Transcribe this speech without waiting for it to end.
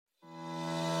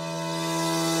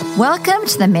Welcome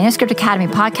to the Manuscript Academy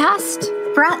podcast,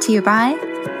 brought to you by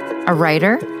a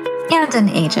writer and an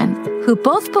agent who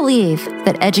both believe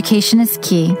that education is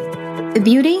key. The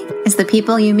beauty is the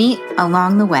people you meet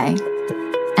along the way,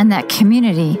 and that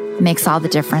community makes all the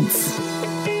difference.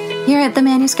 Here at the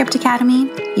Manuscript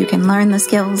Academy, you can learn the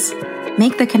skills,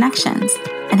 make the connections,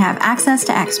 and have access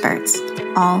to experts,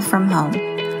 all from home.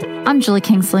 I'm Julie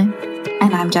Kingsley.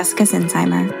 And I'm Jessica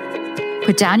Zinsheimer.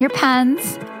 Put down your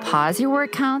pens, pause your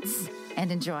word counts,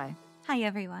 and enjoy. Hi,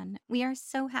 everyone. We are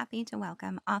so happy to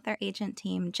welcome author-agent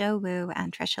team Joe Wu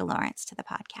and Tricia Lawrence to the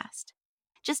podcast.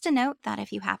 Just a note that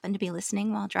if you happen to be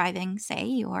listening while driving, say,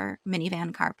 your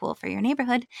minivan carpool for your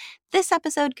neighborhood, this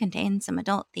episode contains some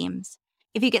adult themes.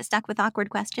 If you get stuck with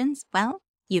awkward questions, well,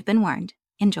 you've been warned.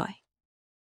 Enjoy.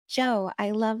 Joe,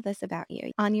 I love this about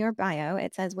you. On your bio,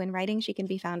 it says, when writing, she can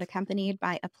be found accompanied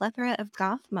by a plethora of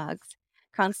goth mugs,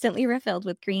 constantly refilled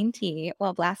with green tea,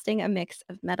 while blasting a mix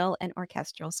of metal and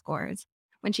orchestral scores.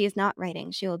 When she is not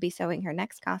writing, she will be sewing her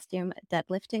next costume,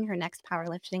 deadlifting her next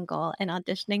powerlifting goal, and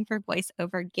auditioning for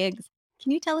voiceover gigs.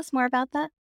 Can you tell us more about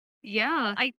that?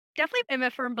 Yeah, I definitely am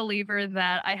a firm believer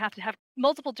that I have to have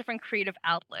multiple different creative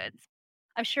outlets.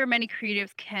 I'm sure many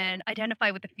creatives can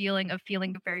identify with the feeling of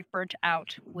feeling very burnt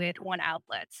out with one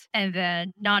outlet and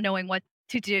then not knowing what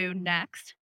to do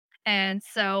next. And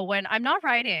so when I'm not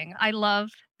writing, I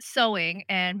love sewing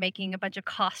and making a bunch of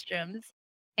costumes.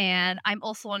 And I'm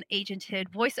also an agented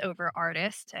voiceover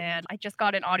artist. And I just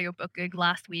got an audiobook gig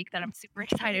last week that I'm super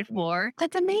excited for.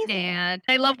 That's amazing. And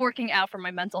I love working out for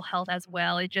my mental health as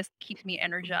well. It just keeps me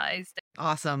energized.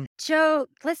 Awesome. Joe,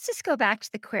 let's just go back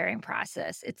to the querying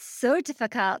process. It's so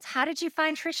difficult. How did you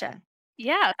find Tricia?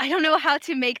 Yeah, I don't know how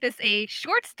to make this a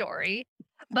short story,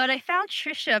 but I found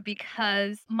Tricia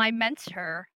because my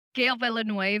mentor, Gail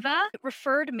Villanueva,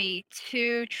 referred me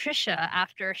to Tricia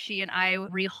after she and I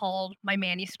rehauled my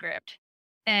manuscript.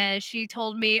 And she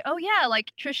told me, oh yeah,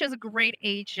 like Tricia's a great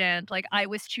agent. Like I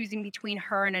was choosing between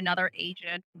her and another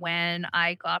agent when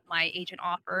I got my agent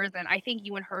offers. And I think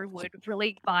you and her would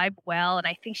really vibe well. And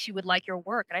I think she would like your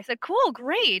work. And I said, cool,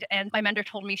 great. And my mentor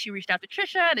told me she reached out to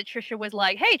Tricia and Tricia was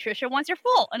like, hey, Tricia wants your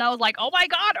full. And I was like, oh my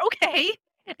God, okay.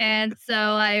 And so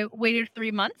I waited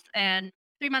 3 months, and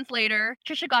 3 months later,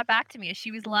 Tricia got back to me and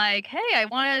she was like, hey, I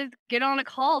want to get on a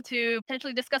call to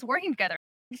potentially discuss working together.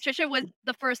 Tricia was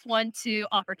the first one to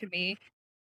offer to me.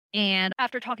 And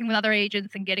after talking with other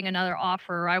agents and getting another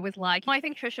offer, I was like, well, I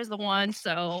think Tricia's the one.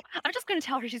 So I'm just going to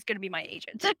tell her she's going to be my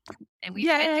agent. And we've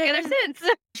been together since.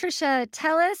 Tricia,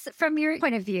 tell us from your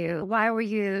point of view, why were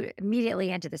you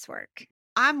immediately into this work?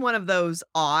 I'm one of those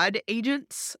odd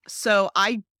agents, so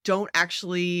I don't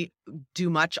actually do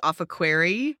much off a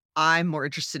query. I'm more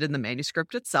interested in the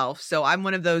manuscript itself. So I'm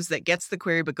one of those that gets the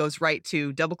query but goes right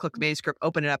to double-click the manuscript,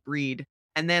 open it up, read.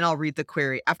 And then I'll read the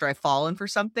query after I've fallen for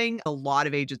something. A lot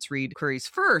of agents read queries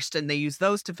first and they use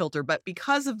those to filter. But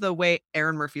because of the way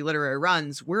Aaron Murphy Literary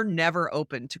runs, we're never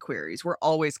open to queries. We're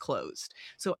always closed.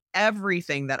 So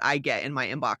everything that I get in my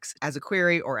inbox as a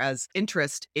query or as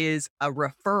interest is a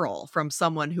referral from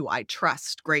someone who I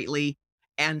trust greatly.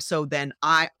 And so then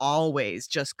I always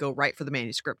just go right for the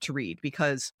manuscript to read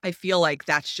because I feel like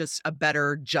that's just a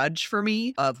better judge for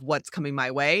me of what's coming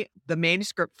my way. The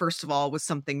manuscript, first of all, was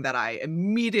something that I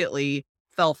immediately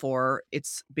fell for.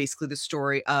 It's basically the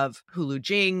story of Hulu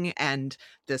Jing and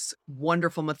this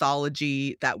wonderful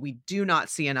mythology that we do not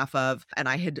see enough of. And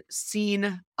I had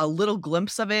seen a little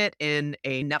glimpse of it in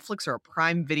a Netflix or a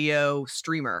Prime Video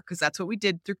streamer, because that's what we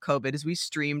did through COVID is we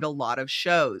streamed a lot of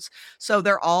shows. So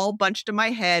they're all bunched in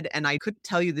my head and I couldn't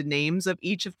tell you the names of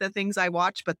each of the things I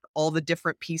watched, but all the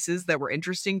different pieces that were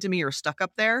interesting to me are stuck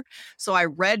up there. So I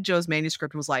read Joe's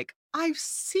manuscript and was like, I've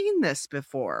seen this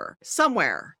before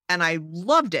somewhere. And I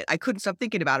loved it. I couldn't stop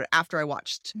thinking about it after I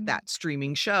watched that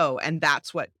streaming show. And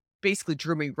that's what basically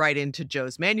drew me right into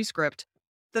Joe's manuscript.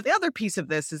 The other piece of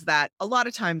this is that a lot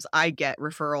of times I get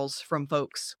referrals from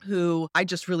folks who I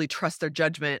just really trust their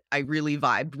judgment. I really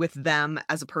vibed with them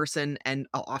as a person and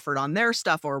I'll offer it on their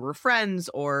stuff, or we're friends,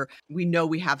 or we know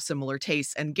we have similar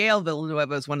tastes. And Gail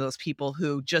Villanueva is one of those people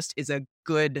who just is a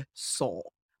good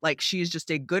soul. Like she's just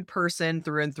a good person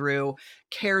through and through,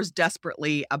 cares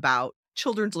desperately about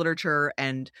children's literature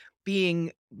and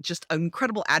being just an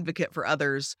incredible advocate for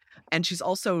others. And she's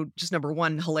also just number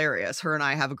one, hilarious. Her and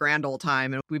I have a grand old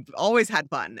time and we've always had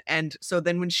fun. And so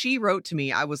then when she wrote to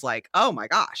me, I was like, oh my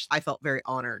gosh, I felt very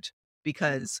honored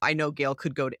because I know Gail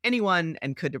could go to anyone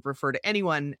and could refer to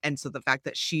anyone. And so the fact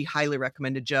that she highly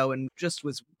recommended Joe and just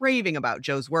was raving about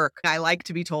Joe's work, I like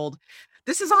to be told,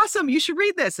 this is awesome. You should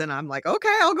read this. And I'm like,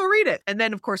 okay, I'll go read it. And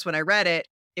then, of course, when I read it,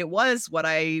 it was what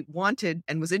I wanted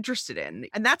and was interested in.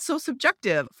 And that's so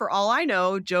subjective. For all I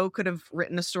know, Joe could have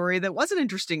written a story that wasn't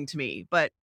interesting to me.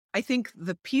 But I think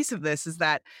the piece of this is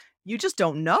that you just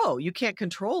don't know. You can't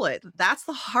control it. That's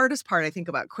the hardest part I think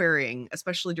about querying,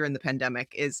 especially during the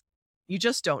pandemic, is you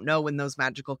just don't know when those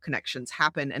magical connections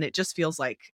happen. And it just feels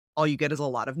like all you get is a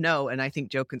lot of no. And I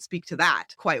think Joe can speak to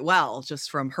that quite well,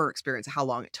 just from her experience, how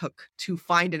long it took to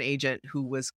find an agent who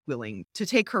was willing to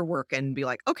take her work and be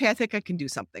like, okay, I think I can do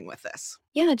something with this.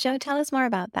 Yeah, Joe, tell us more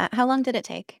about that. How long did it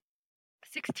take?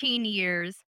 16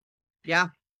 years. Yeah.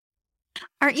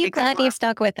 Aren't you Takes a glad you lot.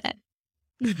 stuck with it?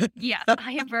 Yes,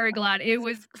 I am very glad. It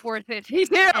was worth it. Me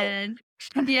too. And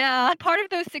yeah, part of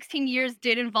those 16 years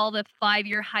did involve a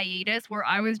 5-year hiatus where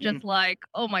I was just like,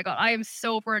 oh my God, I am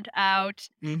so burnt out.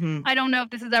 Mm-hmm. I don't know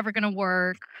if this is ever going to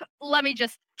work. Let me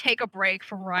just take a break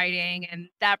from writing. And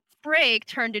that break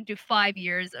turned into 5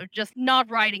 years of just not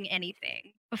writing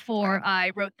anything before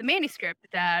I wrote the manuscript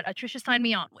that Tricia signed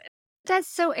me on with. That's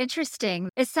so interesting.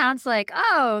 It sounds like,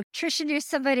 oh, Trisha knew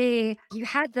somebody, you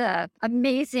had the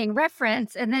amazing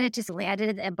reference, and then it just landed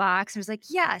in the inbox. It was like,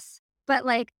 yes. But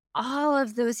like all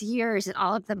of those years and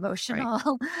all of the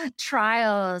emotional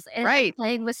trials and Right.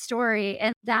 playing with story,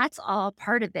 and that's all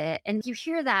part of it. And you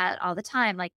hear that all the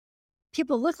time. Like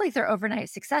people look like they're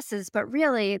overnight successes, but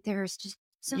really there's just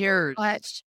so Years.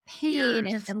 much pain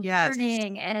Years. and Yes.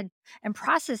 learning and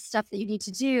process stuff that you need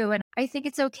to do. And I think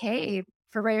it's okay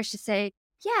for writers to say,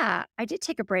 yeah, I did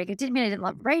take a break. It didn't mean I didn't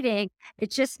love writing.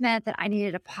 It just meant that I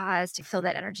needed a pause to fill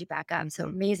that energy back up. So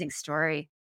amazing story.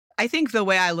 I think the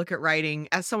way I look at writing,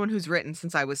 as someone who's written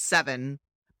since I was 7,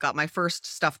 got my first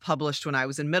stuff published when I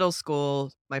was in middle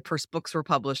school. My first books were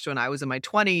published when I was in my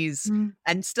 20s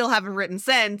and still haven't written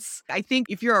since. I think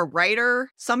if you're a writer,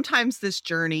 sometimes this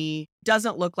journey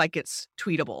doesn't look like it's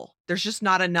tweetable. There's just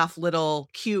not enough little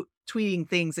cute tweeting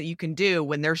things that you can do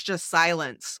when there's just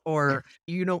silence or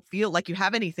you don't feel like you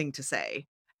have anything to say.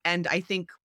 And I think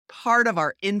part of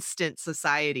our instant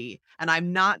society, and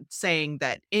I'm not saying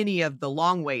that any of the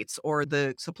long waits or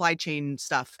the supply chain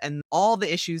stuff and all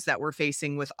the issues that we're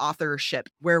facing with authorship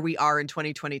where we are in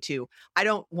 2022, I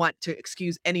don't want to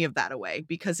excuse any of that away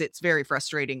because it's very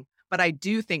frustrating. But I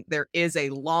do think there is a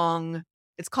long,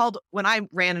 it's called, when I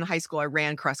ran in high school, I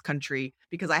ran cross country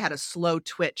because I had a slow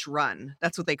twitch run.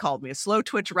 That's what they called me, a slow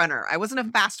twitch runner. I wasn't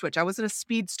a fast twitch. I wasn't a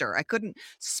speedster. I couldn't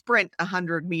sprint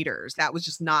 100 meters. That was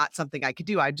just not something I could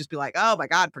do. I'd just be like, oh my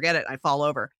God, forget it. I'd fall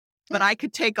over. But I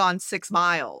could take on 6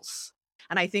 miles.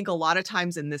 And I think a lot of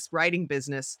times in this writing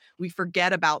business, we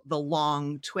forget about the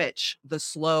long twitch, the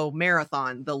slow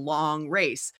marathon, the long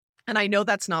race. And I know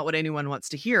that's not what anyone wants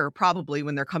to hear, probably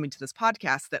when they're coming to this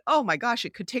podcast, that, oh my gosh,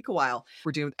 it could take a while.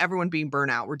 We're dealing with everyone being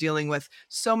burnout. We're dealing with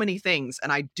so many things.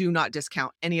 And I do not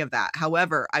discount any of that.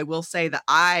 However, I will say that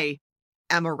I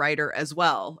am a writer as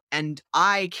well. And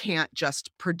I can't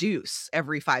just produce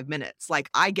every 5 minutes. Like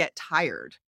I get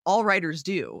tired. All writers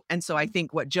do. And so I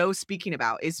think what Joe's speaking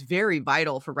about is very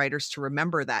vital for writers to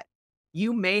remember that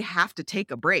you may have to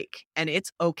take a break and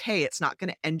it's okay. It's not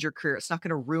going to end your career. It's not going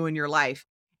to ruin your life.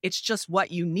 It's just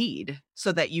what you need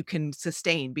so that you can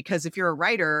sustain. Because if you're a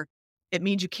writer, it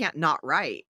means you can't not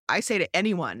write. I say to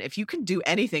anyone, if you can do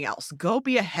anything else, go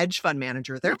be a hedge fund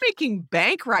manager. They're making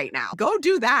bank right now. Go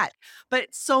do that.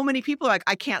 But so many people are like,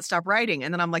 I can't stop writing.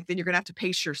 And then I'm like, then you're going to have to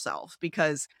pace yourself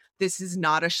because this is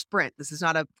not a sprint. This is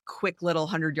not a quick little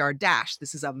 100-yard dash.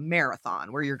 This is a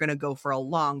marathon where you're going to go for a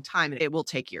long time and it will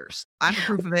take years. I'm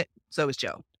proof of it. So is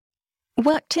Joe.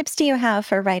 What tips do you have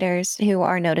for writers who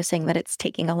are noticing that it's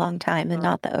taking a long time and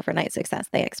not the overnight success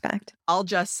they expect? I'll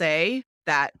just say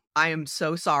that I am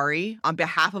so sorry. On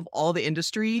behalf of all the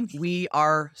industry, we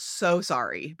are so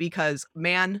sorry because,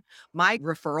 man, my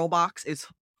referral box is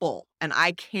full and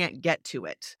I can't get to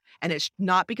it. And it's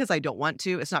not because I don't want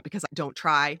to. It's not because I don't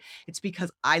try. It's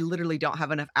because I literally don't have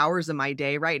enough hours in my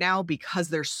day right now because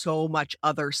there's so much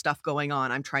other stuff going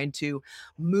on. I'm trying to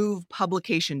move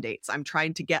publication dates. I'm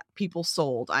trying to get people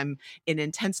sold. I'm in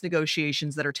intense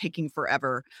negotiations that are taking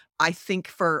forever. I think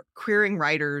for querying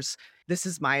writers, this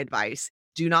is my advice.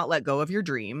 Do not let go of your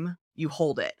dream. You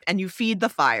hold it and you feed the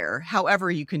fire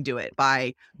however you can do it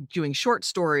by doing short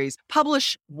stories,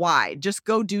 publish wide, just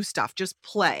go do stuff, just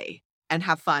play and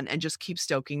have fun and just keep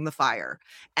stoking the fire.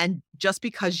 And just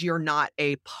because you're not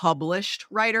a published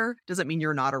writer doesn't mean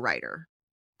you're not a writer.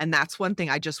 And that's one thing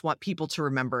I just want people to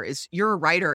remember is you're a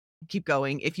writer. Keep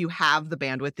going. If you have the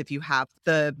bandwidth, if you have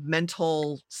the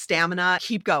mental stamina,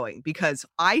 keep going because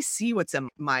I see what's in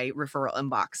my referral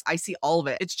inbox. I see all of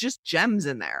it. It's just gems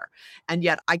in there. And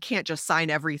yet I can't just sign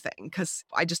everything because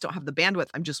I just don't have the bandwidth.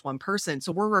 I'm just one person.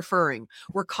 So we're referring,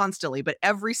 we're constantly, but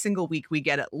every single week we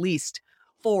get at least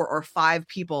 4 or 5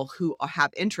 people who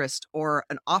have interest or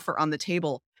an offer on the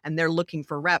table and they're looking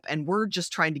for rep and we're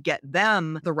just trying to get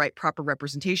them the right proper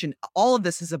representation. All of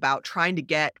this is about trying to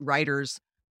get writers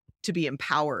to be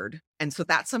empowered. And so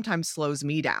that sometimes slows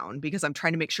me down because I'm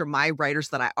trying to make sure my writers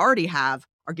that I already have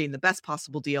are getting the best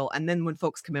possible deal. And then when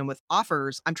folks come in with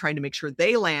offers, I'm trying to make sure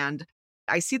they land.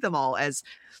 I see them all as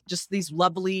just these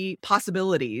lovely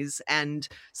possibilities. And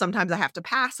sometimes I have to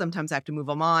pass, sometimes I have to move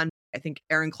them on. I think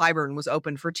Aaron Clyburn was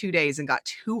open for 2 days and got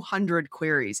 200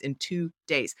 queries in 2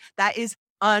 days. That is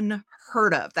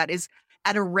unheard of. That is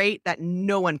at a rate that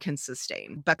no one can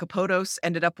sustain. Becca Potos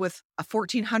ended up with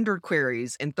 1,400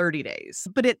 queries in 30 days.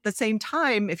 But at the same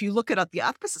time, if you look at the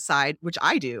opposite side, which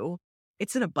I do,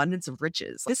 it's an abundance of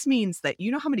riches. This means that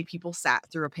you know how many people sat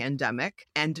through a pandemic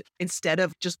and instead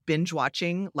of just binge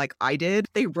watching like I did,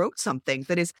 they wrote something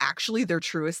that is actually their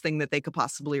truest thing that they could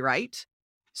possibly write.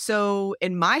 So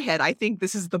in my head, I think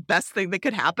this is the best thing that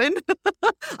could happen.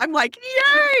 I'm like,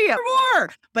 yay,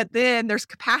 more. But then there's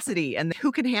capacity and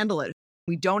who can handle it?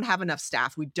 We don't have enough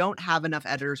staff. We don't have enough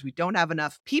editors. We don't have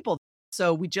enough people.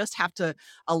 So we just have to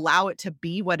allow it to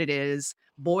be what it is,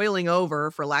 boiling over,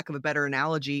 for lack of a better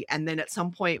analogy. And then at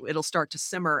some point, it'll start to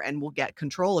simmer and we'll get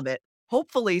control of it.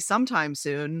 Hopefully sometime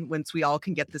soon, once we all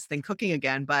can get this thing cooking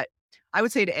again. But I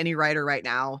would say to any writer right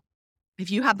now,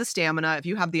 if you have the stamina, if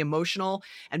you have the emotional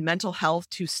and mental health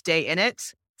to stay in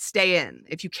it, stay in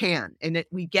if you can. And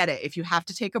we get it. If you have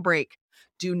to take a break,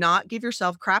 do not give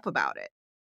yourself crap about it.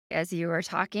 As you were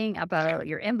talking about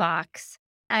your inbox,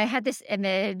 I had this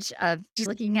image of just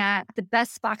looking at the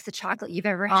best box of chocolate you've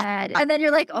ever had. And then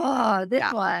you're like, oh, this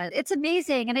Yeah. one. It's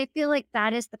amazing. And I feel like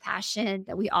that is the passion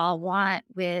that we all want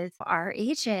with our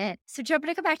agent. So, Joe, I'm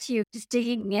going to go back to you, just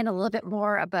digging in a little bit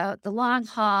more about the long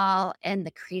haul and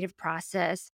the creative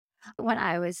process. When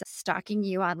I was stalking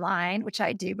you online, which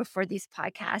I do before these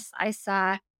podcasts, I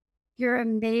saw your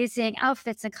amazing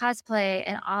outfits and cosplay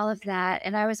and all of that.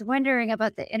 And I was wondering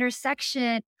about the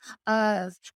intersection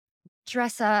of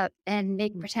dress up and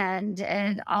make pretend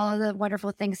and all of the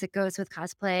wonderful things that goes with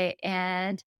cosplay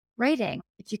and writing.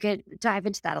 If you could dive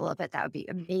into that a little bit, that would be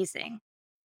amazing.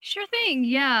 Sure thing.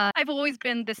 Yeah. I've always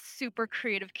been this super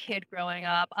creative kid growing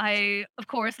up. I, of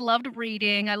course, loved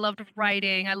reading. I loved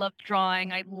writing. I loved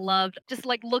drawing. I loved just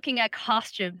like looking at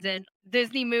costumes and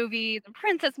Disney movies and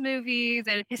princess movies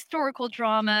and historical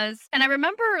dramas. And I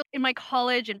remember in my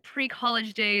college and pre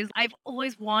college days, I've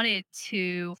always wanted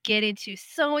to get into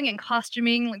sewing and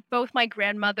costuming. Like both my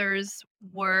grandmothers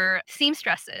were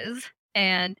seamstresses.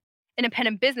 And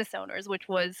independent business owners, which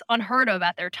was unheard of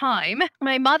at their time.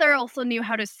 My mother also knew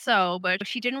how to sew, but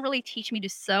she didn't really teach me to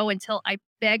sew until I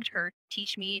begged her to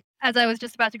teach me. As I was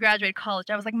just about to graduate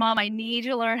college, I was like, Mom, I need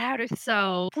to learn how to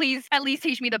sew. Please at least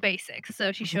teach me the basics.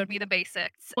 So she showed me the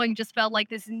basics. And just felt like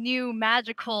this new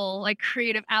magical, like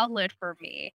creative outlet for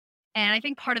me. And I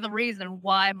think part of the reason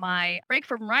why my break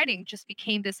from writing just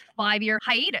became this 5-year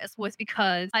hiatus was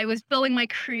because I was filling my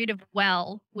creative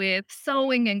well with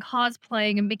sewing and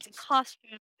cosplaying and making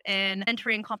costumes and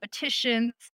entering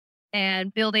competitions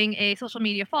and building a social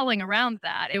media following around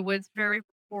that. It was very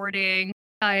rewarding.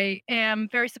 I am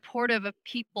very supportive of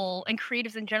people and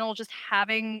creatives in general just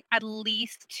having at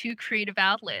least 2 creative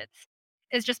outlets.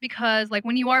 Is just because, like,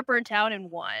 when you are burnt out in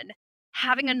one,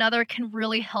 having another can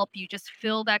really help you just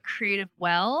fill that creative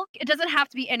well. It doesn't have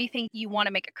to be anything you want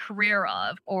to make a career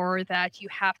of or that you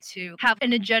have to have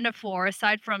an agenda for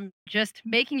aside from just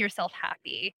making yourself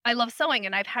happy. I love sewing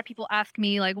and I've had people ask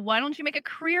me like, why don't you make a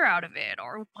career out of it?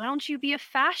 Or why don't you be a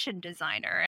fashion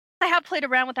designer? I have played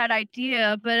around with that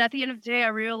idea, but at the end of the day, I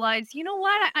realized, you know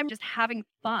what? I'm just having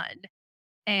fun.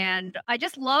 And I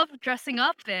just love dressing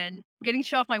up and getting to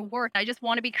show off my work. I just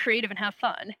want to be creative and have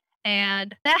fun.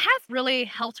 And that has really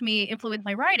helped me influence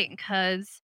my writing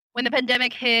because when the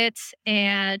pandemic hit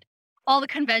and all the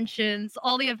conventions,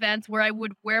 all the events where I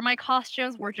would wear my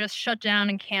costumes were just shut down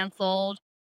and canceled,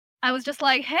 I was just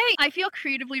like, hey, I feel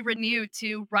creatively renewed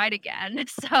to write again.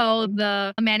 So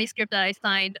the manuscript that I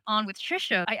signed on with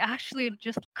Tricia, I actually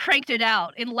just cranked it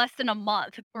out in less than a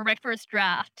month for my first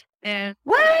draft. And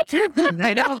What?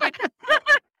 I know.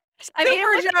 I mean,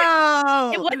 it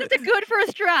Joe! wasn't a good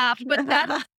first draft,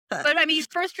 but I mean,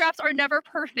 first drafts are never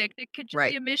perfect. It could just be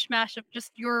Right. a mishmash of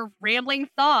just your rambling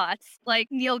thoughts. Like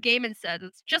Neil Gaiman says,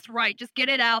 it's just right. Just get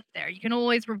it out there. You can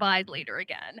always revise later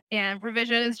again. And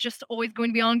revision is just always going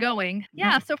to be ongoing.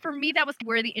 Yeah. So for me, that was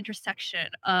where the intersection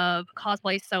of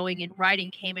cosplay, sewing, and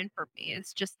writing came in for me.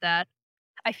 It's just that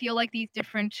I feel like these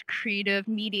different creative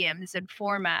mediums and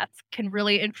formats can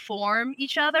really inform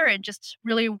each other and just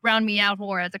really round me out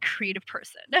more as a creative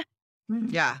person.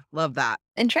 Yeah, love that.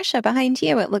 And Tricia, behind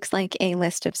you, it looks like a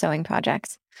list of sewing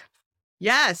projects.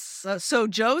 Yes. So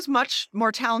Joe's much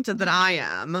more talented than I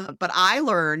am, but I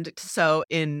learned to sew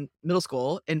in middle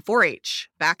school in 4-H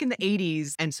back in the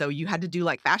 80s. And so you had to do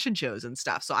like fashion shows and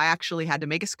stuff. So I actually had to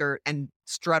make a skirt and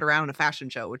strut around in a fashion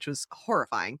show, which was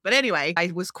horrifying. But anyway,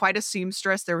 I was quite a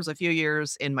seamstress. There was a few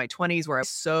years in my 20s where I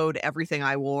sewed everything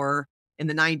I wore in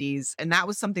the 90s. And that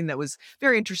was something that was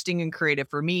very interesting and creative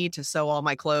for me to sew all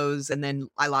my clothes. And then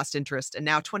I lost interest. And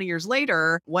now 20 years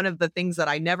later, one of the things that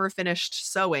I never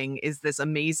finished sewing is this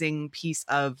amazing piece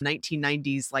of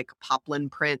 1990s like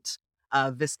poplin print,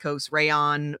 viscose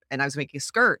rayon. And I was making a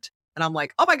skirt. And I'm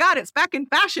like, oh my God, it's back in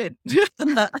fashion. So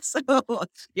I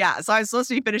was supposed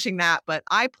to be finishing that, but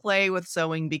I play with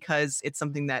sewing because it's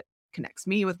something that connects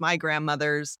me with my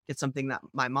grandmothers. It's something that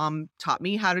my mom taught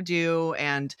me how to do.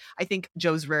 And I think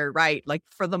Joe's very right. Like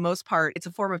for the most part, it's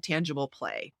a form of tangible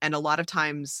play. And a lot of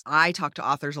times I talk to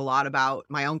authors a lot about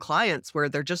my own clients where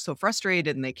they're just so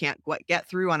frustrated and they can't get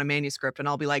through on a manuscript. And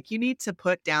I'll be like, you need to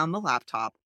put down the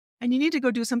laptop and you need to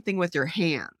go do something with your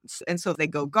hands. And so if they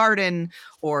go garden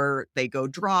or they go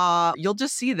draw, you'll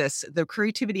just see this. The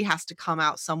creativity has to come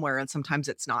out somewhere. And sometimes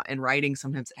it's not in writing.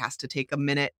 Sometimes it has to take a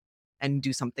minute and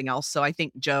do something else. So I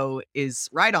think Joe is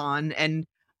right on. And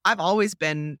I've always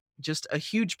been just a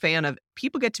huge fan of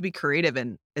people get to be creative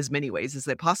in as many ways as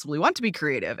they possibly want to be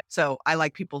creative. So I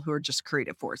like people who are just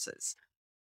creative forces.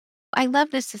 I love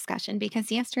this discussion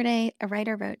because yesterday a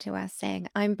writer wrote to us saying,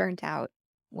 I'm burnt out.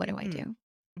 What do I Mhm. do?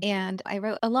 And I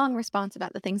wrote a long response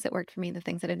about the things that worked for me, the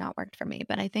things that had not worked for me.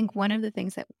 But I think one of the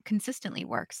things that consistently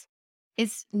works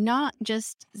is not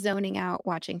just zoning out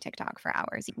watching TikTok for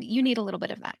hours. You need a little bit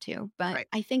of that too. But Right.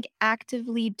 I think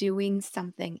actively doing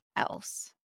something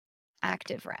else,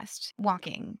 active rest,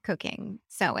 walking, cooking,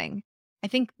 sewing, I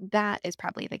think that is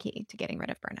probably the key to getting rid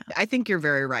of burnout. I think you're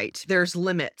very right. There's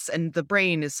limits, and the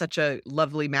brain is such a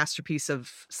lovely masterpiece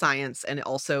of science and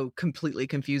also completely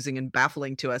confusing and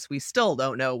baffling to us. We still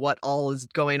don't know what all is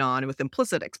going on with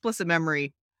implicit, explicit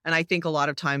memory. And I think a lot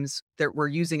of times that we're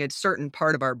using a certain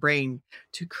part of our brain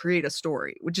to create a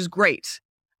story, which is great.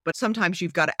 But sometimes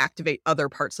you've got to activate other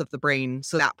parts of the brain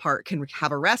so that part can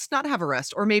have a rest, not have a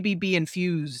rest, or maybe be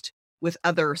infused with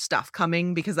other stuff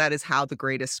coming, because that is how the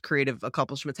greatest creative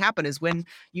accomplishments happen is when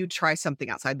you try something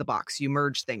outside the box, you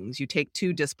merge things, you take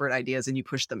two disparate ideas and you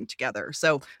push them together.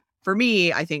 So for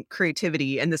me, I think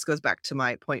creativity, and this goes back to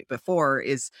my point before,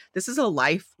 is this is a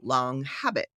lifelong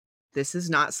habit. This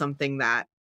is not something that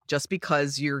just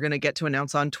because you're going to get to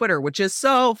announce on Twitter, which is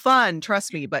so fun,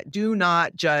 trust me, but do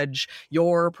not judge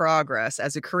your progress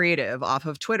as a creative off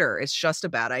of Twitter. It's just a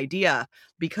bad idea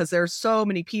because there's so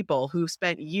many people who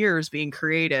spent years being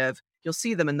creative. You'll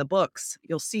see them in the books.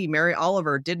 You'll see Mary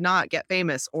Oliver did not get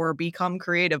famous or become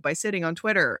creative by sitting on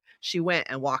Twitter. She went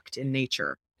and walked in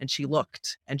nature and she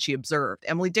looked and she observed.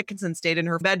 Emily Dickinson stayed in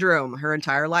her bedroom her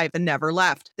entire life and never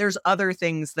left. There's other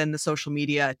things than the social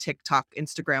media, TikTok,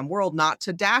 Instagram world, not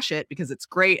to dash it because it's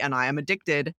great and I am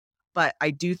addicted. But I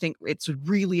do think it's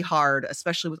really hard,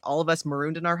 especially with all of us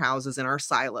marooned in our houses, in our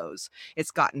silos.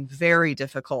 It's gotten very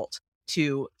difficult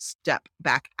to step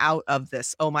back out of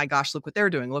this. Oh my gosh, look what they're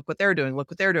doing. Look what they're doing.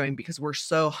 Look what they're doing, because we're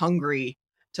so hungry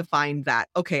to find that,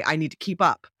 okay, I need to keep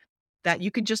up, that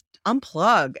you could just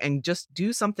unplug and just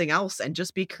do something else and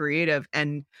just be creative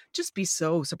and just be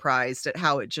so surprised at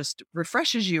how it just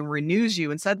refreshes you and renews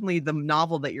you. And suddenly the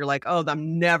novel that you're like, oh,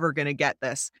 I'm never going to get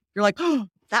this. You're like, oh,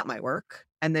 that might work.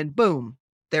 And then boom,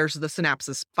 there's the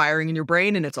synapses firing in your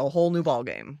brain and it's a whole new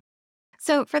ballgame.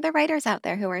 So, for the writers out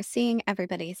there who are seeing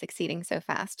everybody succeeding so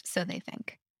fast, so they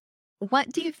think,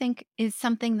 what do you think is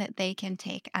something that they can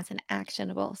take as an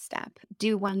actionable step?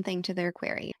 Do one thing to their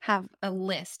query, have a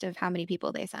list of how many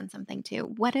people they send something to.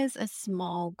 What is a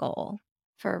small goal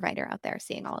for a writer out there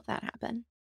seeing all of that happen?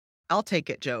 I'll take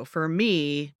it, Joe. For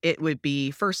me, it would be,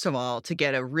 first of all, to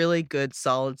get a really good,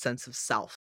 solid sense of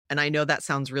self. And I know that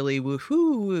sounds really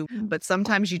woohoo, Mm. but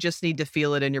sometimes you just need to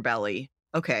feel it in your belly.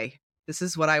 Okay, this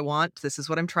is what I want. This is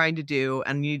what I'm trying to do.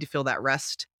 And you need to feel that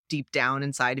rest deep down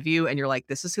inside of you. And you're like,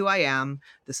 this is who I am.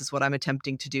 This is what I'm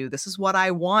attempting to do. This is what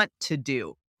I want to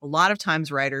do. A lot of times,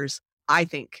 writers, I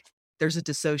think there's a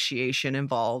dissociation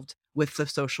involved with the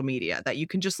social media, that you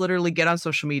can just literally get on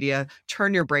social media,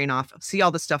 turn your brain off, see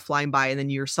all the stuff flying by, and then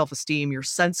your self-esteem, your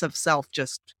sense of self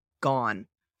just gone.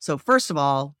 So first of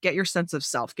all, get your sense of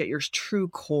self, get your true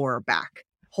core back.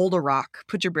 Hold a rock,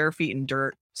 put your bare feet in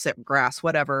dirt, sit in grass,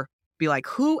 whatever. Be like,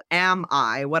 who am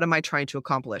I? What am I trying to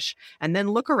accomplish? And then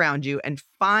look around you and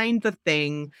find the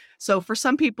thing. So for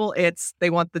some people, they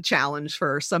want the challenge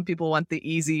first. Some people want the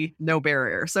easy, no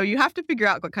barrier. So you have to figure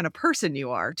out what kind of person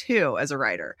you are too as a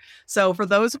writer. So for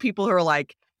those people who are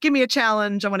like, give me a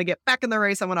challenge, I want to get back in the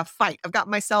race, I want to fight, I've got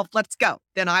myself, let's go.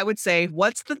 Then I would say,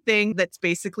 what's the thing that's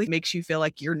basically makes you feel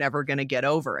like you're never going to get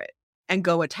over it? And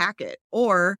go attack it.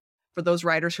 Or for those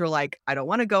writers who are like, I don't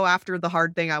want to go after the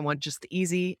hard thing, I want just the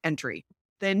easy entry.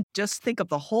 Then just think of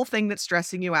the whole thing that's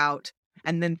stressing you out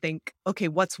and then think, okay,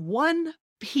 what's one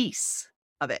piece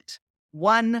of it?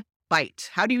 One bite.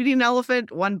 How do you eat an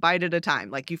elephant? One bite at a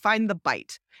time. Like you find the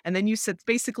bite and then you sit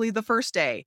basically the first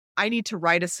day, I need to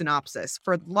write a synopsis.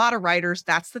 For a lot of writers,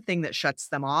 that's the thing that shuts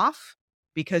them off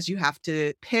because you have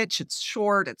to pitch. It's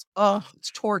short. It's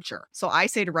torture. So I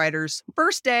say to writers,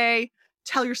 first day,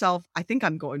 tell yourself, I think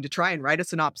I'm going to try and write a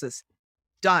synopsis.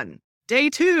 Done. Day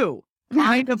 2,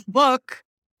 find a book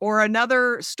or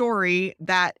another story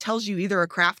that tells you either a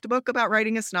craft book about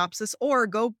writing a synopsis or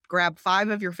go grab 5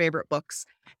 of your favorite books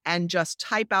and just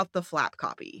type out the flap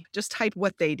copy. Just type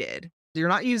what they did. You're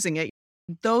not using it.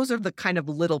 Those are the kind of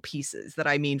little pieces that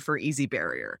I mean for easy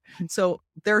barrier. So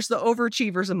there's the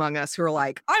overachievers among us who are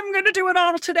like, I'm going to do it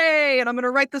all today and I'm going to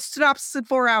write the synopsis in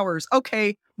 4 hours.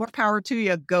 Okay, more power to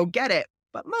you. Go get it.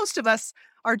 But most of us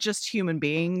are just human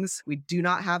beings. We do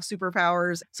not have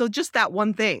superpowers. So just that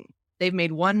one thing, they've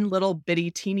made one little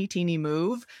bitty teeny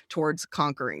move towards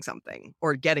conquering something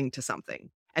or getting to something.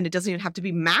 And it doesn't even have to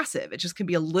be massive. It just can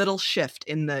be a little shift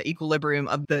in the equilibrium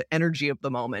of the energy of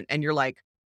the moment. And you're like,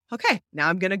 okay, now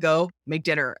I'm going to go make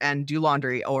dinner and do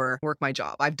laundry or work my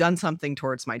job. I've done something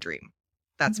towards my dream.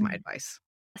 That's my advice.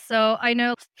 So I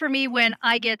know for me, when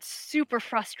I get super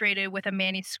frustrated with a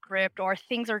manuscript or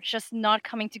things are just not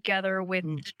coming together with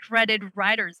the dreaded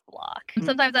writer's block,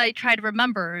 sometimes I try to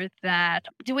remember that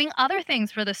doing other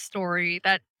things for the story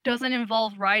that doesn't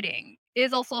involve writing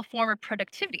is also a form of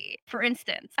productivity. For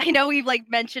instance, I know we've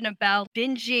mentioned about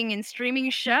binging and streaming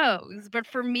shows, but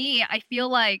for me, I feel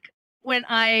like when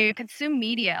I consume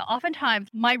media, oftentimes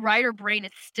my writer brain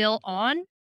is still on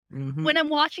when I'm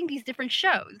watching these different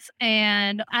shows.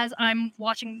 And as I'm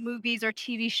watching movies or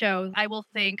TV shows, I will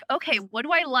think, okay, what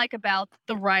do I like about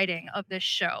the writing of this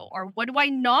show? Or what do I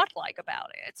not like about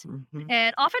it?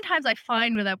 And oftentimes I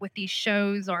find that with these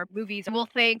shows or movies, I will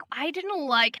think, I didn't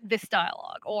like this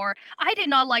dialogue, or I did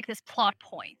not like this plot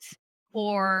point,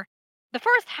 or the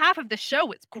first half of the show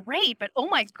was great, but oh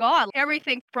my God,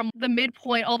 everything from the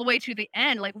midpoint all the way to the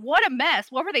end, what a mess.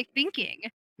 What were they thinking?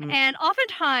 And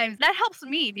oftentimes that helps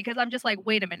me because I'm just like,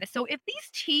 wait a minute. So if these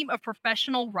team of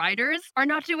professional writers are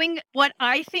not doing what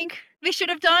I think they should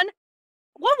have done,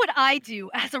 what would I do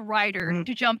as a writer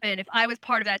to jump in if I was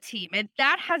part of that team? And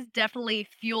that has definitely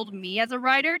fueled me as a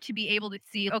writer to be able to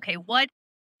see, okay, what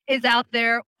is out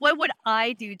there? What would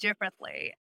I do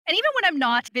differently? And even when I'm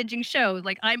not binging shows,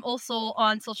 I'm also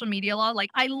on social media a lot.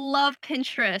 I love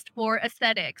Pinterest for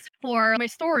aesthetics, for my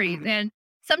stories. And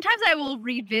sometimes I will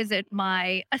revisit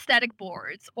my aesthetic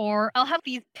boards, or I'll have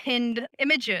these pinned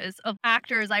images of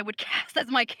actors I would cast as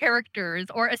my characters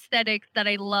or aesthetics that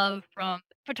I love from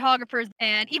photographers.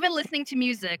 And even listening to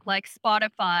music like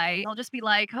Spotify, I'll just be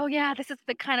like, oh yeah, this is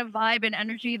the kind of vibe and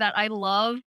energy that I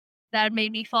love that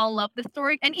made me fall in love with the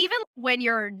story. And even when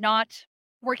you're not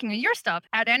working on your stuff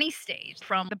at any stage,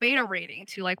 from the beta rating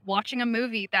to watching a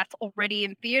movie that's already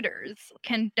in theaters,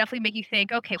 can definitely make you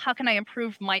think, okay, how can I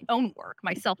improve my own work,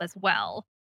 myself as well?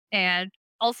 And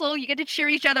also you get to cheer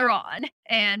each other on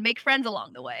and make friends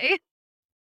along the way.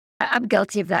 I'm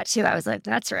guilty of that too. I was like,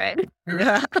 that's right.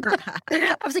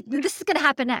 I was like, this is going to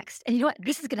happen next. And you know what?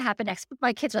 This is going to happen next. But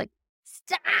my kids are like,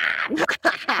 stop. Like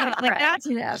that,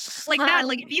 You know,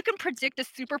 if you can predict a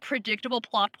super predictable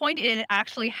plot point and it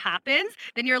actually happens,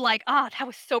 then you're like, that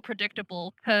was so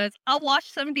predictable. Because I'll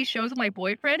watch some of these shows with my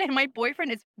boyfriend, and my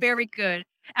boyfriend is very good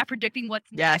at predicting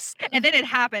what's next. And then it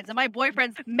happens, and my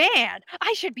boyfriend's, man,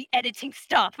 I should be editing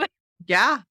stuff.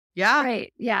 Yeah.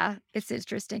 Right. Yeah. It's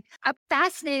interesting. I'm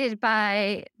fascinated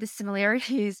by the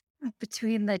similarities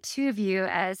between the two of you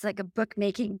as a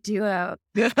bookmaking duo.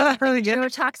 Joe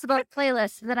talks about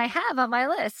playlists that I have on my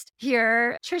list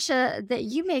here. Tricia, that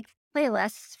you make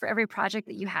playlists for every project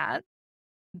that you have.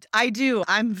 I do.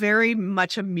 I'm very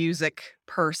much a music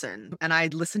person and I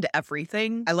listen to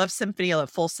everything. I love symphony, I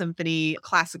love full symphony,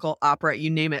 classical, opera, you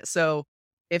name it. So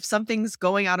if something's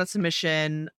going out on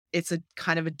submission, it's a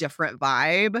kind of a different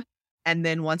vibe. And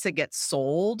then once it gets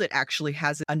sold, it actually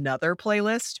has another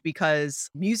playlist because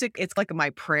music, it's like my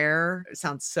prayer. It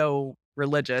sounds so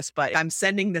religious, but I'm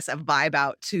sending this a vibe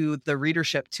out to the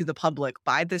readership, to the public.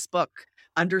 Buy this book.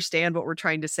 understand what we're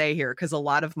trying to say here. Cause a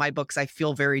lot of my books I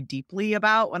feel very deeply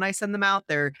about when I send them out.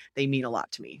 They mean a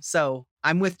lot to me. So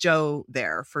I'm with Joe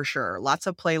there for sure. Lots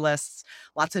of playlists,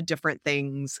 lots of different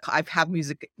things. I've had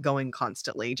music going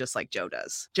constantly, just like Joe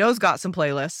does. Joe's got some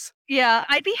playlists. Yeah,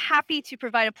 I'd be happy to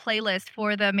provide a playlist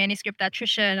for the manuscript that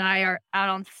Trisha and I are out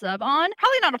on sub on.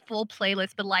 Probably not a full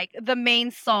playlist, but like the main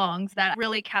songs that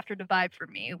really captured the vibe for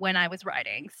me when I was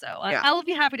writing. So Yeah, I will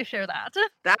be happy to share that.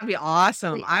 that'd be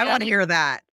awesome. I Yeah, want to hear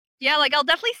that. yeah, like I'll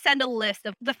definitely send a list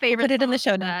of the favorite. Put it in the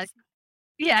show songs that- notes.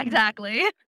 Yeah, exactly.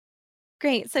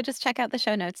 Great. So just check out the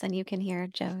show notes and you can hear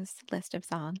Joe's list of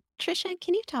songs. Tricia,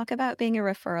 can you talk about being a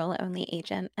referral only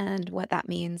agent and what that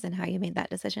means and how you made that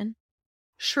decision?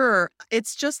 Sure.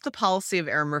 It's just the policy of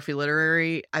Aaron Murphy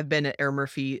Literary. I've been at Aaron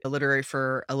Murphy Literary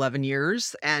for 11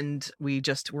 years and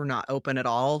we're not open at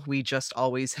all. We just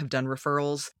always have done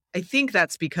referrals. I think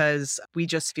that's because we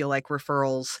just feel like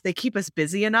referrals, they keep us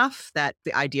busy enough that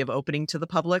the idea of opening to the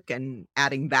public and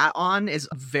adding that on is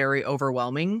very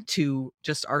overwhelming to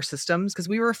just our systems because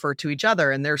we refer to each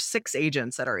other and there's 6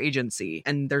 agents at our agency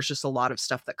and there's just a lot of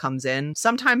stuff that comes in.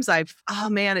 Sometimes oh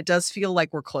man, it does feel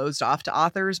like we're closed off to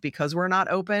authors because we're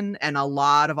not open. And a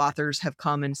lot of authors have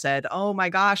come and said, oh my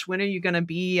gosh, when are you going to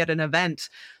be at an event?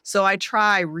 So I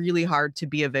try really hard to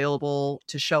be available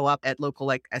to show up at local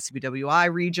like SCBWI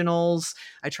regionals.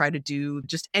 I try to do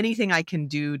just anything I can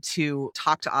do to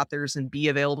talk to authors and be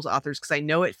available to authors because I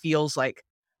know it feels like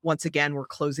once again we're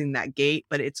closing that gate,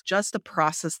 but it's just a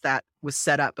process that was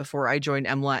set up before I joined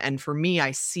EMLA. And for me,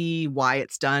 I see why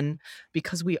it's done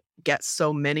because we get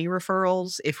so many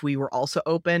referrals. If we were also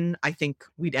open, I think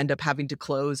we'd end up having to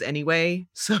close anyway.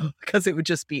 So because it would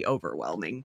just be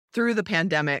overwhelming. Through the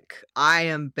pandemic,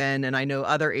 and I know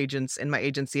other agents in my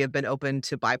agency have been open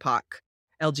to BIPOC,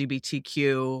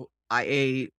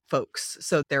 LGBTQIA folks.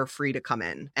 So they're free to come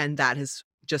in. And that is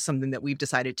just something that we've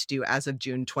decided to do as of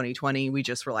June 2020. We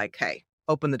just were like, hey,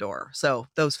 open the door. So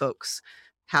those folks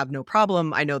have no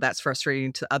problem. I know that's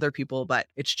frustrating to other people, but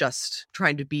it's just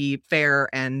trying to be fair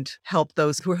and help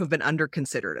those who have been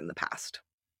underconsidered in the past.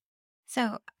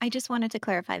 So I just wanted to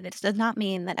clarify this does not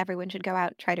mean that everyone should go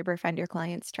out, try to befriend your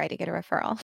clients, try to get a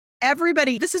referral.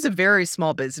 Everybody, this is a very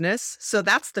small business. So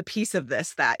that's the piece of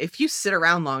this that if you sit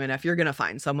around long enough, you're going to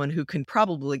find someone who can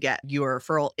probably get your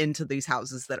referral into these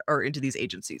houses that are into these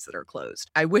agencies that are closed.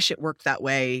 I wish it worked that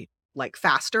way like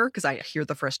faster because I hear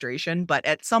the frustration, but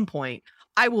at some point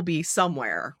I will be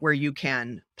somewhere where you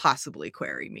can possibly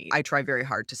query me. I try very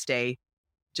hard to stay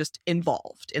just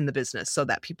involved in the business so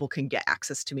that people can get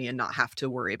access to me and not have to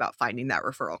worry about finding that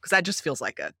referral because that just feels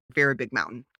like a very big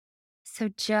mountain. So,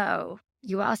 Joe,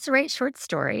 you also write short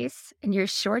stories, and your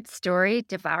short story,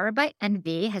 Devoured by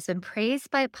Envy, has been praised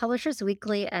by Publishers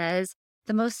Weekly as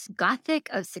the most gothic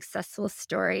of successful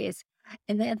stories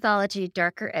in the anthology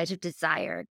Darker Edge of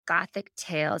Desire, Gothic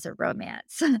Tales of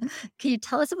Romance. Can you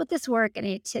tell us about this work and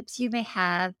any tips you may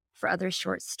have for other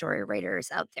short story writers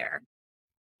out there?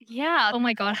 Yeah. Oh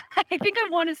my God. I think I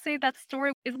want to say that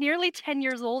story is nearly 10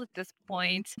 years old at this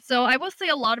point. So I will say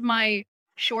a lot of my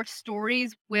short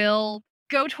stories will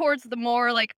go towards the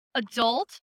more like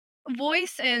adult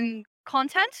voice and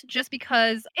content just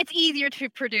because it's easier to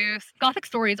produce. Gothic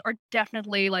stories are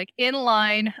definitely like in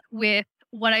line with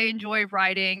what I enjoy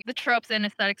writing. The tropes and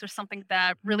aesthetics are something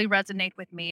that really resonate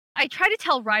with me. I try to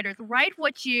tell writers, write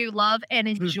what you love and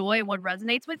enjoy what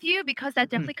resonates with you because that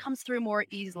definitely comes through more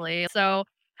easily. So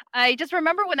I just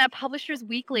remember when that Publishers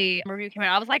Weekly review came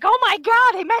out, I was like, oh my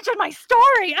God, they mentioned my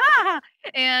story. Ah!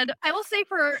 And I will say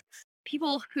for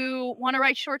people who want to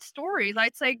write short stories,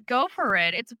 I'd say go for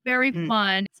it. It's very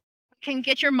fun. It can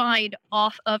get your mind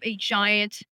off of a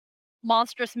giant,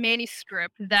 monstrous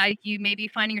manuscript that you may be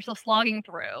finding yourself slogging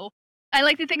through. I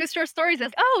like to think of short stories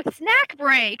as, oh, snack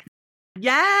break.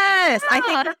 Yes, I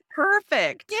think Yeah. that's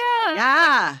perfect. Yeah.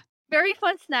 Yeah. Very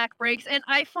fun snack breaks. And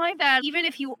I find that even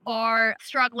if you are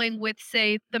struggling with,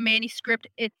 say, the manuscript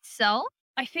itself,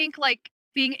 I think like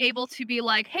being able to be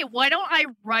like, hey, why don't I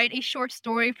write a short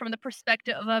story from the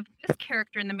perspective of this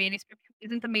character in the manuscript who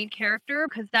isn't the main character?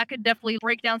 Because that could definitely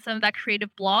break down some of that creative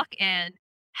block and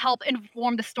help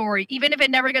inform the story, even if it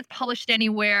never gets published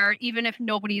anywhere, even if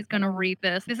nobody's going to read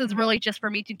this. This is really just for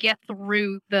me to get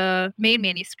through the main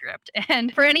manuscript.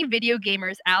 And for any video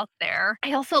gamers out there,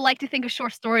 I also like to think of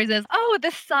short stories as, oh,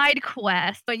 the side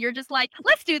quest. But you're just like,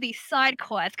 let's do these side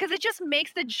quests because it just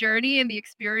makes the journey and the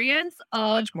experience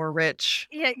of Much more rich.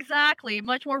 yeah, exactly.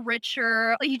 Much more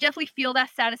richer. Like, you definitely feel that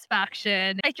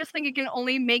satisfaction. I just think it can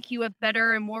only make you a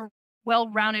better and more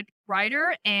well-rounded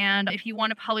writer. And if you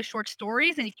want to publish short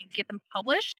stories and you can get them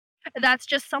published, that's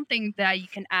just something that you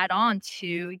can add on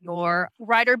to your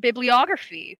writer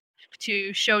bibliography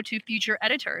to show to future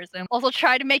editors and also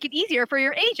try to make it easier for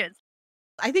your agents.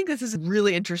 I think this is a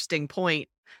really interesting point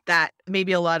that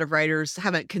maybe a lot of writers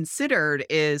haven't considered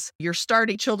is you're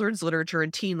starting children's literature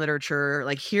and teen literature.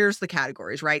 Like, here's the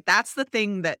categories, right? That's the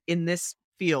thing that in this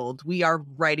field, we are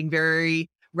writing very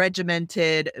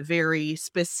regimented, very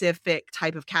specific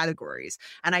type of categories.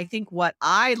 And I think what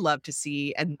I love to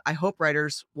see, and I hope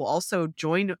writers will also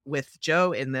join with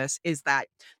Joe in this, is that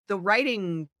the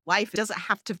writing life doesn't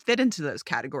have to fit into those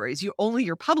categories. Only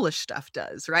your published stuff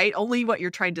does, right? Only what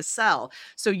you're trying to sell.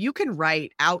 So you can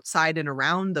write outside and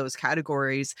around those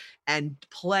categories and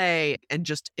play and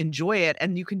just enjoy it.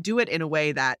 And you can do it in a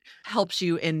way that helps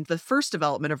you in the first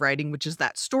development of writing, which is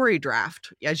that story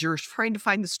draft. As you're trying to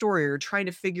find the story or trying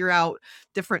to figure out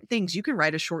different things, you can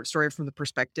write a short story from the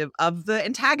perspective of the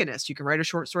antagonist. You can write a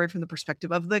short story from the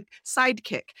perspective of the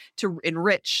sidekick to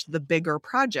enrich the bigger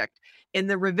project. In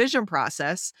the revision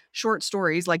process, short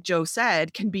stories, like Joe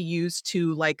said, can be used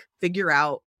to like figure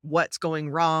out what's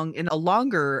going wrong in a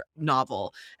longer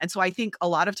novel. And so I think a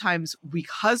lot of times,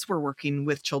 because we're working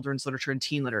with children's literature and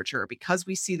teen literature, because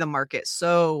we see the market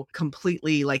so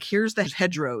completely like, here's the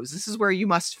hedgerows, this is where you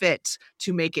must fit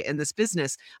to make it in this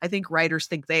business. I think writers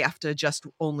think they have to just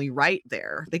only write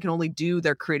there. They can only do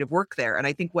their creative work there. And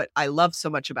I think what I love so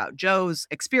much about Joe's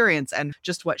experience and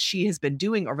just what she has been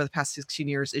doing over the past 16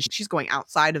 years is she's going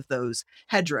outside of those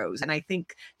hedgerows. And I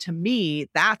think, to me,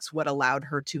 that's what allowed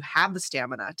her to have the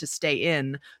stamina to stay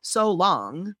in so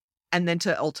long, and then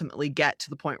to ultimately get to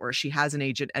the point where she has an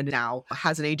agent and now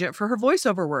has an agent for her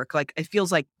voiceover work. Like, it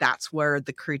feels like that's where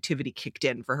the creativity kicked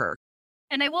in for her.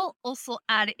 And I will also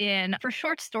add in for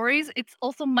short stories, it's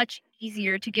also much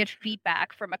easier to get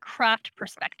feedback from a craft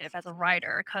perspective as a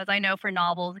writer. Because I know for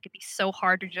novels, it can be so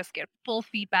hard to just get full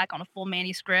feedback on a full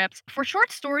manuscript. For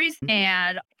short stories,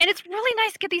 and it's really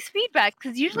nice to get these feedbacks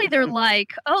because usually they're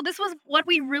like, oh, this was what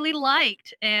we really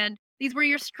liked. And these were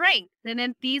your strengths. And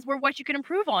then these were what you could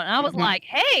improve on. And I was like,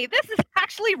 hey, this is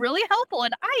actually really helpful.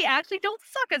 And I actually don't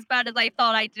suck as bad as I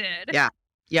thought I did. Yeah.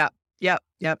 Yep. Yep.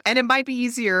 Yep. And it might be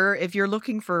easier if you're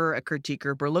looking for a critique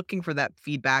group or looking for that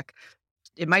feedback.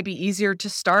 It might be easier to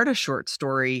start a short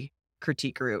story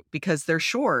critique group because they're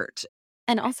short.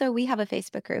 And also, we have a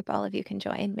Facebook group all of you can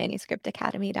join,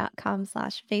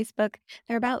 manuscriptacademy.com/Facebook.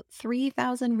 There are about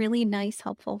 3,000 really nice,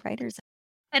 helpful writers.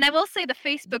 And I will say the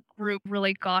Facebook group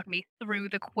really got me through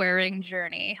the querying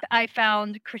journey. I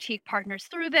found critique partners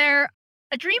through there.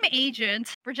 A dream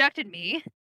agent rejected me.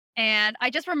 And I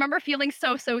just remember feeling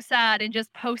so, so sad and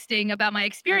just posting about my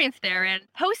experience there. And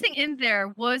posting in there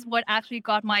was what actually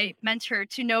got my mentor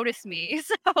to notice me.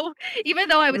 So even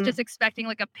though I was just expecting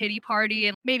like a pity party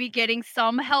and maybe getting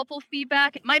some helpful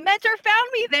feedback, my mentor found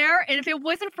me there. And if it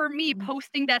wasn't for me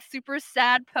posting that super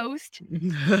sad post in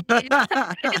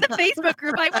the Facebook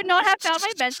group, I would not have found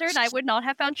my mentor and I would not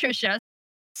have found Tricia.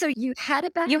 So you had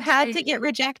a You had to get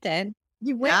rejected.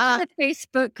 You went to the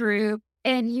Facebook group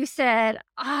and you said,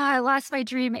 I lost my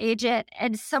dream agent.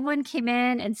 And someone came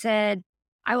in and said,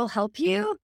 I will help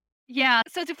you. Yeah.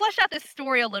 So to flesh out this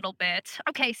story a little bit.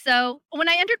 Okay. So when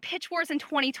I entered Pitch Wars in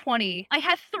 2020, I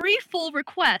had 3 full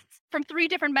requests from 3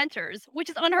 different mentors, which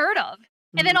is unheard of.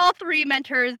 And then all 3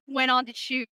 mentors went on to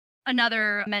choose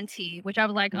another mentee, which I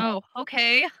was like, oh,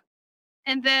 okay.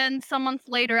 And then some months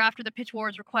later, after the Pitch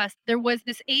Wars request, there was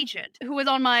this agent who was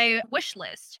on my wish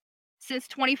list since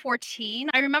 2014.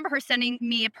 I remember her sending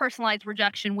me a personalized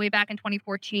rejection way back in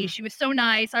 2014. She was so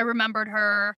nice. I remembered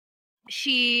her.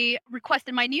 She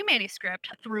requested my new manuscript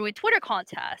through a Twitter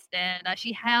contest, and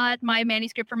she had my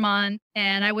manuscript for months.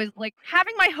 And I was like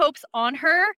having my hopes on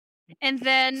her. And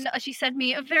then she sent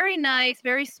me a very nice,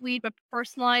 very sweet, but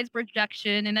personalized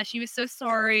rejection, and that she was so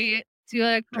sorry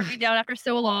to put me down after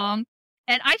so long.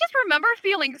 And I just remember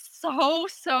feeling so,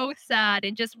 so sad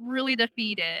and just really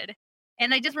defeated.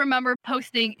 And I just remember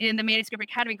posting in the Manuscript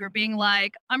Academy group being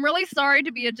like, I'm really sorry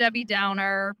to be a Debbie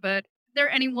Downer, but is there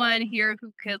anyone here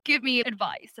who could give me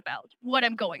advice about what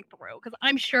I'm going through? Because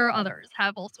I'm sure others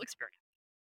have also experienced.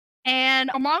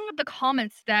 And among the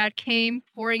comments that came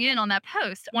pouring in on that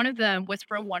post, one of them was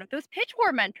from one of those pitch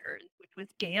war mentors, which was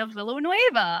Gaia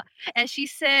Villanueva. And she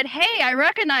said, hey, I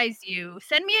recognize you.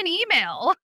 Send me an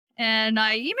email. And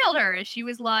I emailed her and she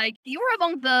was like, you were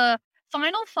among the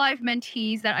final 5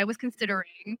 mentees that I was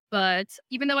considering. But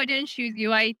even though I didn't choose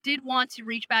you, I did want to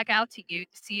reach back out to you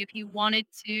to see if you wanted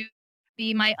to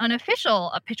be my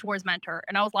unofficial Pitch Wars mentor.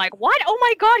 And I was like, what? Oh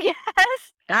my God, yes.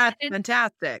 That's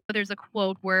fantastic. There's a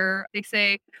quote where they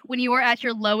say, when you are at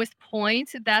your lowest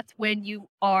point, that's when you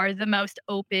are the most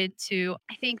open to,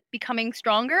 I think, becoming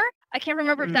stronger. I can't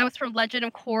remember if Mhm. that was from Legend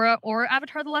of Korra or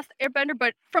Avatar: The Last Airbender,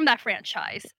 but from that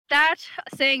franchise. That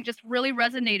saying just really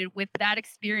resonated with that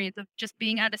experience of just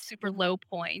being at a super low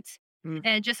point Mm.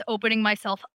 and just opening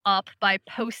myself up by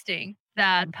posting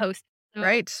that post. So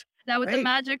Right. that was the Right.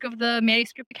 magic of the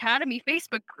Manuscript Academy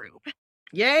Facebook group.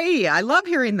 Yay. I love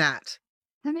hearing that.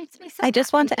 That makes me so I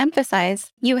just want happy, to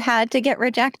emphasize you had to get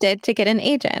rejected to get an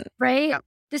agent. right? Yeah.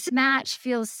 This match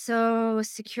feels so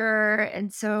secure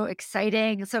and so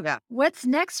exciting. So, Yeah. what's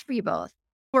next for you both?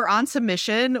 We're on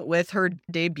submission with her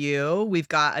debut. We've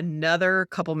got another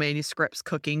couple manuscripts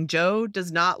cooking. Jo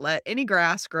does not let any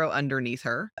grass grow underneath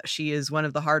her. She is one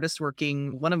of the hardest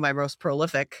working, one of my most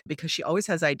prolific, because she always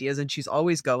has ideas and she's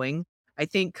always going. I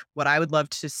think what I would love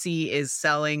to see is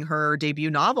selling her debut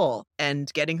novel and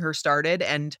getting her started,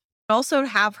 and also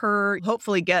have her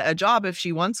hopefully get a job if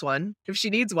she wants one, if she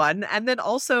needs one, and then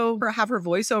also have her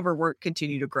voiceover work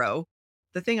continue to grow.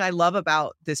 The thing I love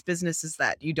about this business is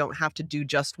that you don't have to do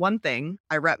just one thing.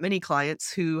 I rep many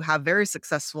clients who have very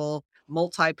successful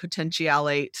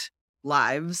multi-potentialate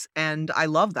lives. And I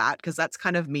love that because that's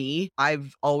kind of me.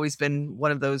 I've always been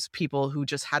one of those people who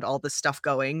just had all this stuff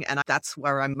going. And that's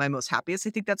where I'm my most happiest.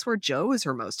 I think that's where Jo is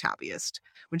her most happiest,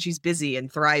 when she's busy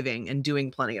and thriving and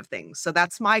doing plenty of things. So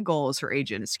that's my goal as her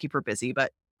agent, is to keep her busy.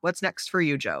 But what's next for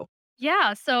you, Jo?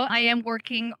 Yeah, so I am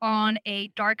working on a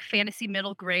dark fantasy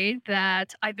middle grade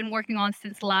that I've been working on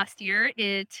since last year.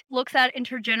 It looks at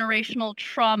intergenerational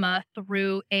trauma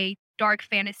through a dark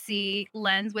fantasy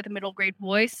lens with a middle grade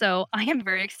voice. So I am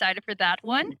very excited for that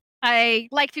one. I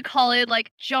like to call it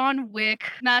like John Wick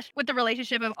mashed with the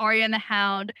relationship of Arya and the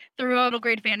Hound through a middle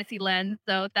grade fantasy lens.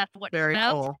 So that's what it's Very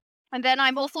about. cool. And then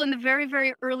I'm also in the very,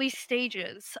 very early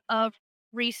stages of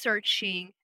researching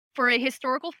for a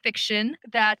historical fiction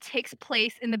that takes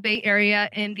place in the Bay Area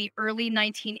in the early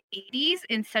 1980s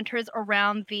and centers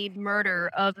around the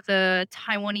murder of the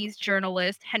Taiwanese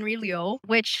journalist Henry Liu,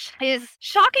 which is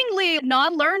shockingly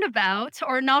not learned about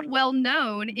or not well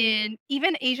known in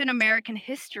even Asian American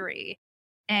history.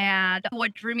 And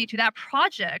what drew me to that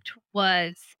project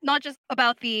was not just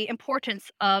about the importance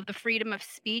of the freedom of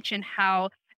speech and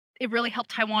how it really helped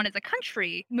Taiwan as a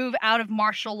country move out of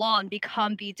martial law and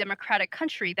become the democratic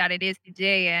country that it is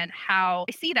today, and how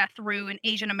I see that through an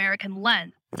Asian American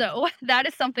lens. So that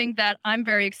is something that I'm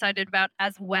very excited about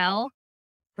as well.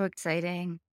 So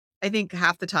exciting. I think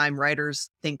half the time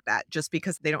writers think that just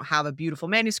because they don't have a beautiful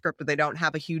manuscript or they don't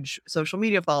have a huge social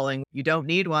media following, you don't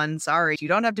need one. Sorry. You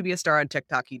don't have to be a star on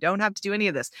TikTok. You don't have to do any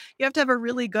of this. You have to have a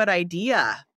really good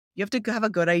idea. You have to have a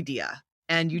good idea.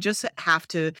 And you just have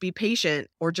to be patient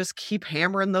or just keep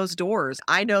hammering those doors.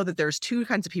 I know that there's two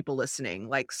kinds of people listening,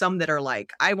 like some that are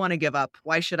like, I want to give up.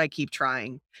 Why should I keep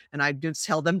trying? And I just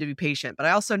tell them to be patient. But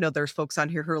I also know there's folks on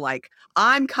here who are like,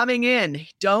 I'm coming in.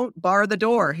 Don't bar the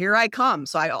door. Here I come.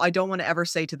 So I don't want to ever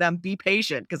say to them, be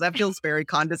patient, because that feels very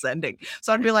condescending.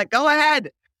 So I'd be like, go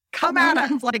ahead. Come at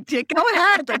us. Like, go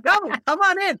ahead. Like, go. Come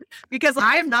on in. Because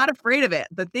I am not afraid of it.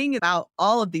 The thing about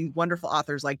all of these wonderful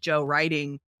authors like Jo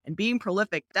writing and being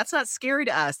prolific, that's not scary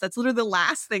to us. That's literally the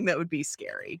last thing that would be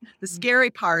scary. The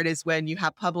scary part is when you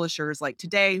have publishers like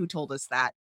Today who told us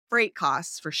that freight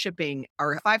costs for shipping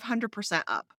are 500%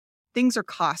 up. Things are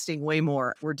costing way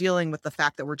more. We're dealing with the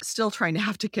fact that we're still trying to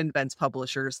have to convince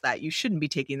publishers that you shouldn't be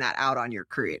taking that out on your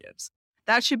creatives.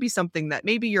 That should be something that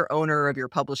maybe your owner of your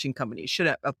publishing company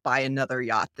shouldn't buy another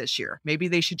yacht this year. Maybe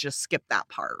they should just skip that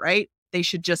part, right? They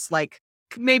should just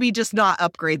maybe just not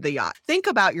upgrade the yacht. Think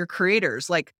about your creators.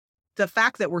 Like, the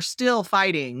fact that we're still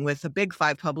fighting with a big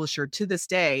five publisher to this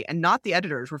day, and not the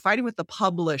editors, we're fighting with the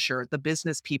publisher, the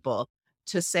business people,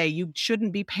 to say you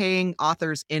shouldn't be paying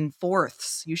authors in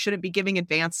fourths. You shouldn't be giving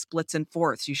advance splits in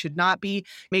fourths. You should not be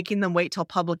making them wait till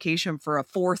publication for a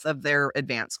fourth of their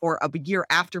advance or a year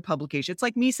after publication. It's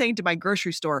like me saying to my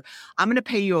grocery store, I'm going to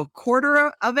pay you a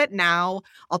quarter of it now.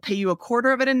 I'll pay you a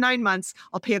quarter of it in 9 months.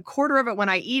 I'll pay a quarter of it when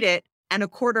I eat it, and a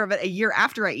quarter of it a year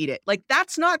after I eat it. Like,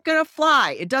 that's not going to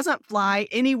fly. It doesn't fly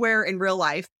anywhere in real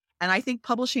life. And I think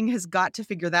publishing has got to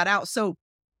figure that out. So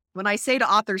when I say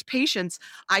to authors patience,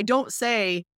 I don't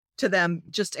say to them,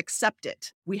 just accept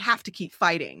it. We have to keep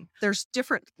fighting. There's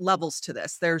different levels to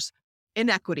this. There's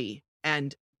inequity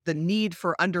and the need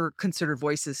for under-considered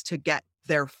voices to get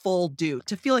their full due,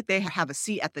 to feel like they have a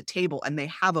seat at the table and they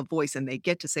have a voice and they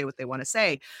get to say what they want to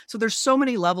say. So there's so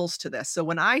many levels to this. So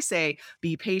when I say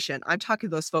be patient, I'm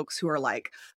talking to those folks who are like,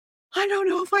 I don't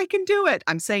know if I can do it.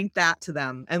 I'm saying that to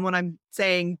them. And when I'm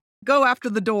saying go after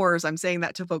the doors, I'm saying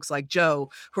that to folks like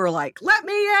Jo who are like, let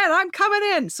me in, I'm coming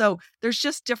in. So there's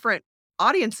just different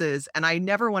audiences. And I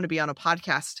never want to be on a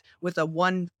podcast with a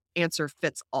one answer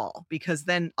fits all, because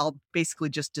then I'll basically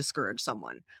just discourage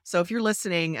someone. So if you're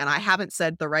listening and I haven't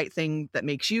said the right thing that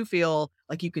makes you feel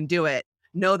like you can do it,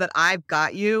 know that I've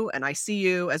got you and I see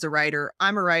you as a writer.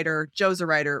 I'm a writer. Joe's a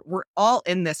writer. We're all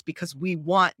in this because we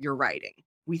want your writing.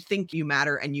 We think you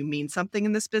matter and you mean something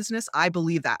in this business. I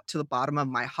believe that to the bottom of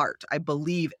my heart. I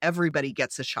believe everybody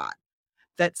gets a shot.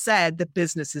 That said, the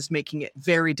business is making it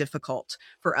very difficult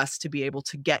for us to be able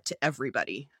to get to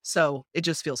everybody. So it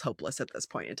just feels hopeless at this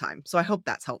point in time. So I hope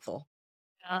that's helpful.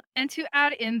 And to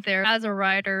add in there, as a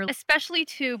writer, especially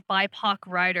to BIPOC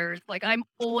writers, like I'm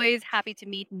always happy to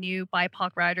meet new BIPOC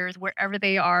writers wherever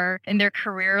they are in their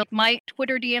career. My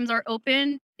Twitter DMs are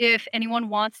open if anyone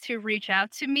wants to reach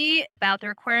out to me about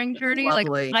their querying journey. Like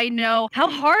Lovely. I know how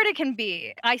hard it can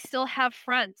be. I still have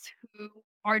friends who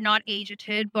are not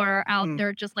agented but are out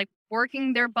there just like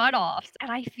working their butt off.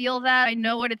 And I feel that I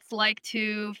know what it's like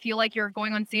to feel like you're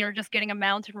going on scene or just getting a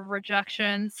mountain of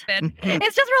rejections. And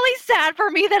it's just really sad for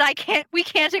me that we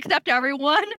can't accept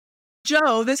everyone.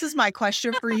 Joe, this is my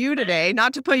question for you today,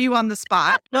 not to put you on the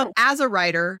spot, but as a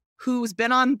writer who's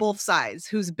been on both sides,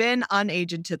 who's been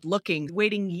unagented, looking,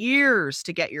 waiting years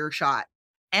to get your shot,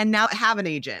 and now have an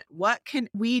agent, what can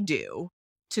we do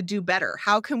to do better?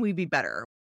 How can we be better?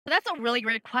 That's a really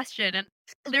great question. And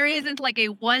there isn't like a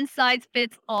one size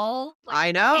fits all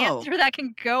I know. answer that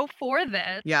can go for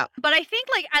this. Yeah. But I think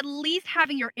like at least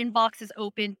having your inboxes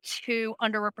open to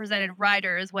underrepresented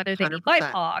writers, whether they be 100%.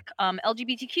 BIPOC,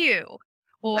 LGBTQ,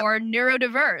 or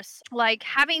neurodiverse, like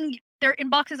having their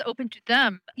inboxes open to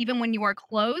them, even when you are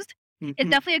closed, is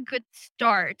definitely a good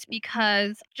start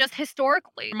because just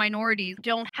historically, minorities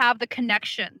don't have the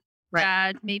connection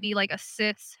that maybe like a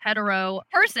cis hetero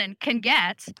person can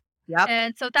get. Yep.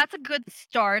 And so that's a good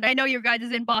start. I know your guys'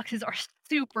 inboxes are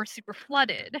super, super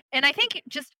flooded. And I think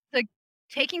just like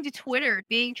taking to Twitter,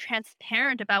 being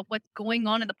transparent about what's going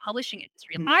on in the publishing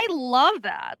industry. I love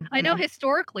that. I know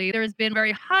historically there's been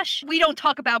very hush. We don't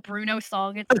talk about Bruno's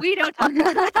song. And we don't talk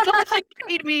about Don't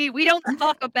Hate Me. We don't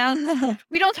talk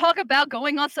about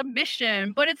going on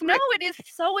submission. But it is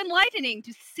so enlightening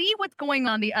to see what's going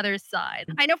on the other side.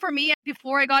 I know for me,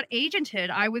 before I got agented,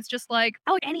 I was just like,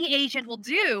 oh, any agent will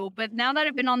do. But now that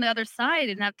I've been on the other side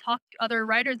and I've talked to other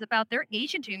writers about their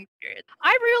agenting experience,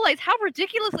 I realize how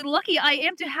ridiculously lucky I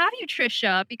am to have you,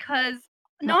 Tricia, because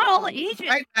not all agents.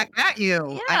 Right back at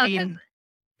you. Yeah, I mean,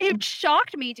 it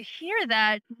shocked me to hear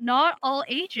that not all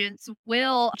agents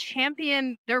will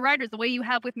champion their writers the way you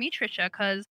have with me, Tricia,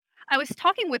 because I was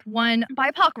talking with one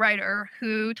BIPOC writer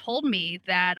who told me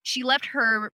that she left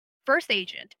her first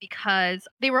agent because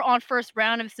they were on first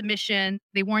round of submission.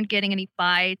 They weren't getting any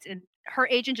bites, and her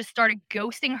agent just started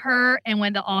ghosting her. And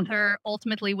when the author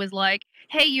ultimately was like,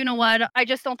 hey, you know what? I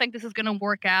just don't think this is going to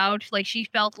work out. Like she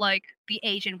felt like the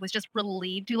agent was just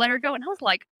relieved to let her go. And I was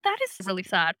like, that is really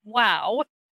sad. Wow.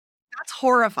 that's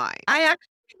horrifying. I actually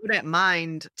wouldn't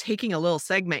mind taking a little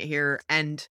segment here.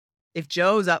 And if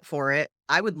Joe's up for it,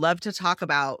 I would love to talk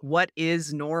about what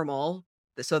is normal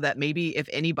so that maybe if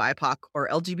any BIPOC or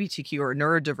LGBTQ or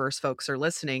neurodiverse folks are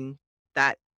listening,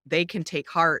 that they can take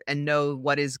heart and know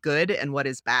what is good and what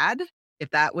is bad, if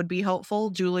that would be helpful,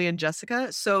 Julie and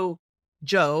Jessica. So,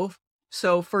 Joe,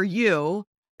 so for you,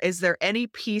 is there any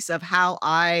piece of how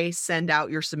I send out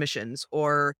your submissions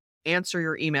or answer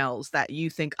your emails that you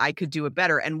think I could do it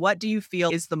better? And what do you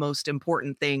feel is the most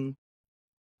important thing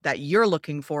that you're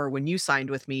looking for when you signed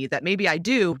with me that maybe I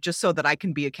do just so that I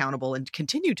can be accountable and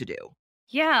continue to do?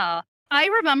 Yeah. I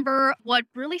remember what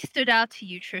really stood out to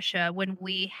you, Tricia, when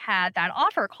we had that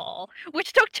offer call,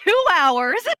 which took 2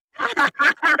 hours.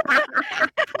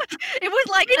 It was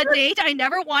like a date I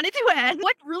never wanted to end.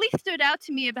 What really stood out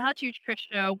to me about you,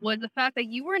 Tricia, was the fact that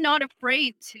you were not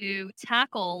afraid to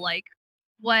tackle like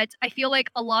what I feel like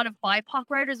a lot of BIPOC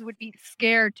writers would be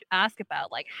scared to ask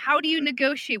about. Like, how do you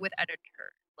negotiate with editors?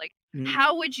 Like,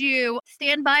 how would you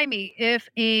stand by me if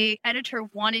a editor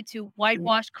wanted to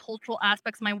whitewash cultural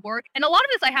aspects of my work? And a lot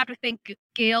of this I have to thank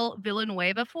Gail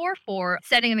Villanueva for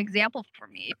setting an example for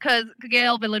me. Because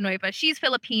Gail Villanueva, she's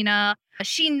Filipina.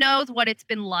 She knows what it's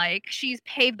been like. She's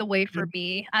paved the way for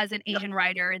me as an Asian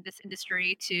writer in this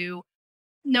industry to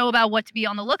know about what to be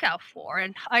on the lookout for.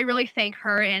 And I really thank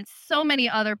her and so many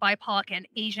other BIPOC and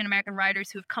Asian American writers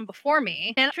who have come before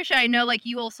me. And Tricia, I know like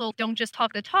you also don't just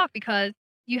talk the talk because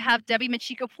you have Debbie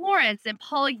Machiko Florence and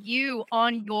Paula Yu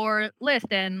on your list.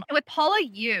 And with Paula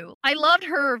Yu, I loved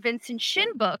her Vincent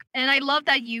Shin book. And I love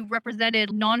that you represented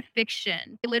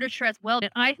nonfiction literature as well.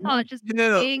 And I thought just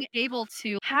being able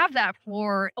to have that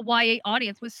for a YA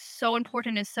audience was so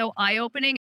important and so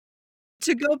eye-opening.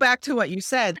 To go back to what you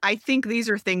said, I think these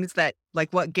are things that,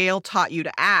 like what Gail taught you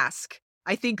to ask,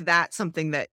 I think that's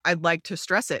something that I'd like to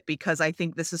stress it, because I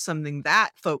think this is something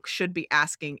that folks should be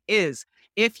asking is,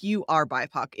 if you are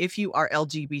BIPOC, if you are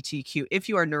LGBTQ, if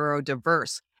you are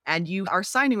neurodiverse, and you are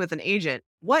signing with an agent,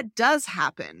 what does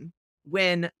happen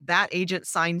when that agent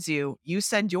signs you? You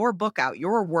send your book out,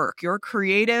 your work, your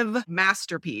creative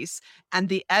masterpiece, and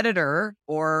the editor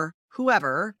or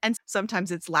whoever, and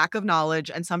sometimes it's lack of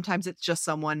knowledge and sometimes it's just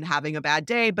someone having a bad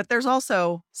day, but there's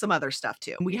also some other stuff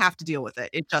too. We have to deal with it.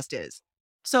 It just is.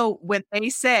 So when they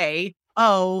say,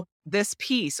 oh, this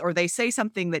piece, or they say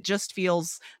something that just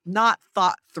feels not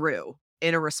thought through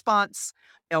in a response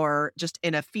or just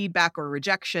in a feedback or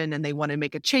rejection, and they want to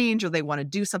make a change or they want to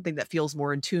do something that feels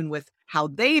more in tune with how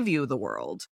they view the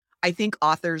world, I think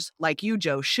authors like you,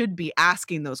 Joe, should be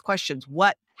asking those questions.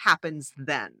 What happens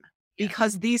then? Yeah.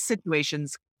 Because these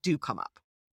situations do come up. Yeah.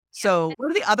 So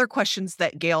what are the other questions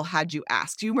that Gail had you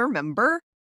ask? Do you remember?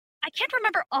 I can't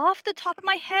remember off the top of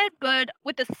my head, but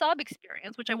with the sub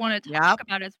experience, which I want to Yeah. talk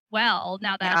about as well,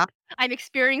 now that Yeah. I'm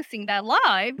experiencing that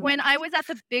live, when I was at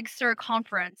the Big Sur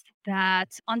conference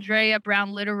that Andrea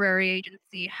Brown Literary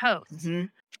Agency hosts. hmm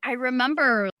I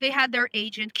remember they had their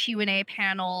agent Q&A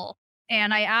panel,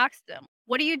 and I asked them,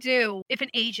 what do you do if an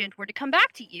agent were to come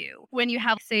back to you when you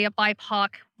have, say, a BIPOC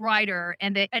writer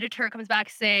and the editor comes back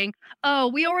saying, oh,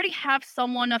 we already have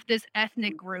someone of this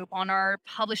ethnic group on our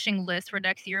publishing list for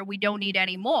next year. We don't need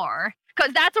any more.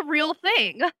 Because that's a real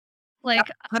thing. Like,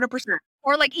 100%.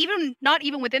 or like even not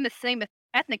even within the same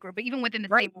ethnic group, but even within the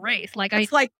Right. same race. Like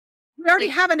It's like, we already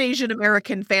like- have an Asian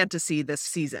American fantasy this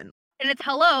season. and it's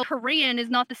hello, Korean is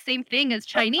not the same thing as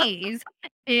Chinese,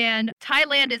 and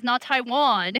Thailand is not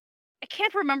Taiwan. I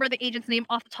can't remember the agent's name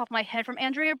off the top of my head from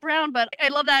Andrea Brown, but I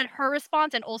love that her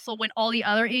response. And also when all the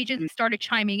other agents started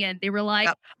chiming in, they were like,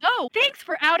 Yep. oh, thanks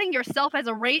for outing yourself as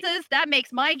a racist. That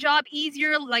makes my job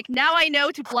easier. Like now I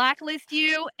know to blacklist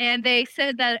you. And they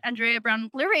said that Andrea Brown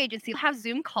Literary Agency have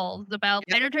Zoom calls about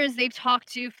Yep. editors they've talked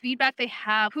to, feedback they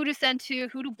have, who to send to,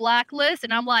 who to blacklist.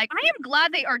 And I'm like, I am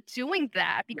glad they are doing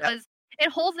that because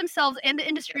it holds themselves and the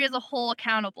industry as a whole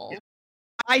accountable.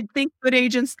 I think good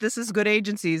agents, this is good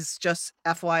agencies. Just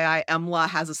FYI, EMLA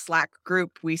has a Slack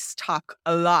group. We talk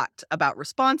a lot about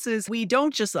responses. We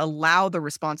don't just allow the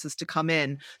responses to come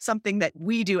in. Something that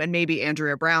we do, and maybe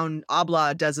Andrea Brown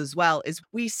Abla does as well, is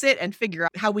we sit and figure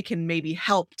out how we can maybe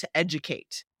help to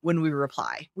educate when we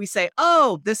reply. We say,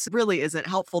 oh, this really isn't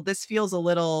helpful. This feels a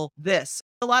little this.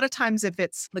 A lot of times, if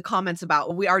it's the comments about,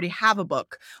 well, we already have a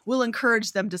book, we'll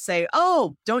encourage them to say,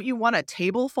 oh, don't you want a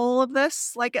table full of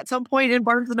this? Like at some point in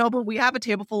Barnes & Noble, we have a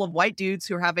table full of white dudes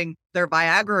who are having their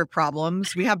Viagra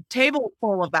problems. We have a table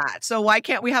full of that. So why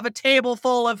can't we have a table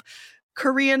full of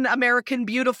Korean American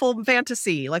beautiful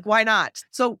fantasy? Like, why not?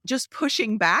 So just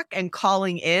pushing back and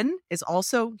calling in is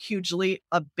also hugely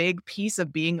a big piece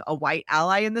of being a white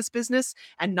ally in this business,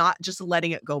 and not just letting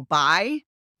it go by.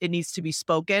 It needs to be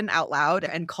spoken out loud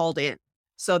and called in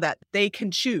so that they can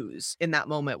choose in that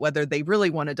moment whether they really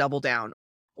want to double down.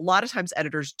 A lot of times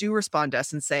editors do respond to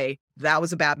us and say, that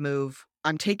was a bad move.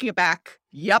 I'm taking it back.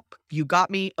 Yep, you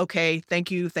got me. Okay, thank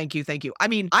you, thank you, thank you. I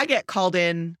mean, I get called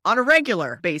in on a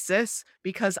regular basis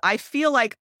because I feel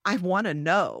like I want to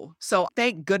know. So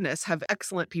thank goodness have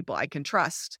excellent people I can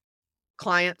trust,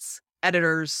 clients,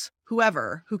 editors,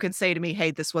 whoever, who can say to me,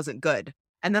 hey, this wasn't good.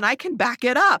 And then I can back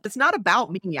it up. It's not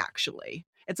about me, actually.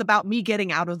 It's about me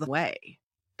getting out of the way.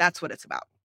 That's what it's about.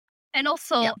 And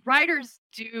also, Yep. writers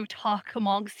do talk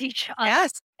amongst each other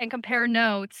Yes. and compare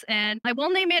notes. And I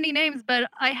won't name any names, but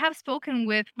I have spoken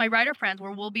with my writer friends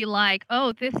where we'll be like,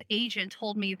 oh, this agent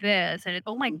told me this. And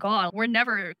oh my God, we're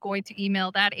never going to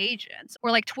email that agent.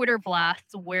 Or like Twitter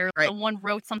blasts where Right. someone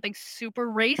wrote something super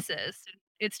racist.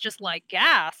 It's just like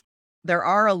gasp. There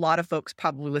are a lot of folks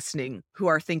probably listening who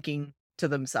are thinking to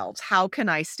themselves, how can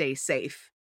I stay safe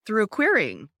through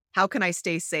querying? How can I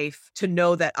stay safe to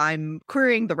know that I'm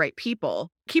querying the right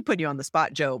people? Keep putting you on the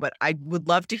spot, Joe, but I would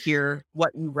love to hear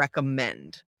what you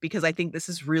recommend because I think this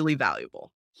is really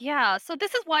valuable. Yeah, so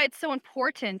this is why it's so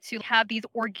important to have these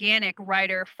organic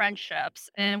writer friendships.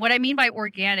 And what I mean by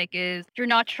organic is you're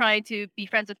not trying to be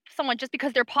friends with someone just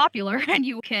because they're popular and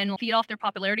you can feed off their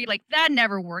popularity. Like that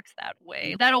never works that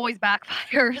way. That always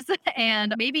backfires.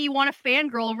 And maybe you want to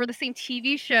fangirl over the same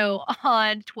TV show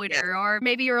on Twitter, or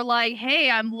maybe you're like, hey,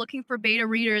 I'm looking for beta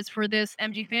readers for this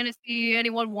MG Fantasy.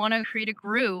 Anyone want to create a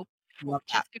group? Love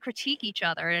that. Just to critique each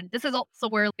other. And this is also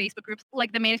where Facebook groups,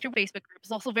 like the manuscript Facebook group,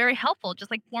 is also very helpful, just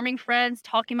like forming friends,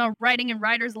 talking about writing and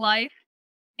writer's life.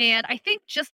 And I think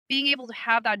just being able to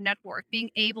have that network, being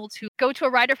able to go to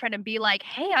a writer friend and be like,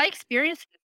 hey, I experienced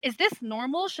this. Is this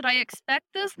normal? Should I expect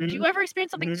this? Do you ever experience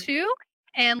something Mhm. too?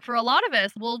 And for a lot of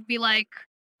us, we'll be like,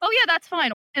 oh, yeah, that's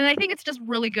fine. And I think it's just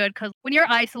really good because when you're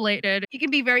isolated, it can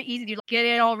be very easy to get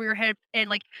it all over your head and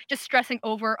like just stressing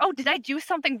over, oh, did I do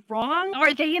something wrong?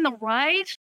 Are they in the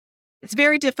right? It's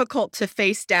very difficult to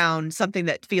face down something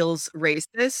that feels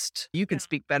racist. You can Yeah.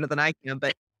 speak better than I can,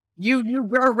 but you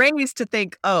were raised to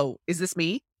think, "Oh, is this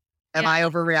me? Am Yeah. I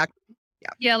overreacting?" Yeah.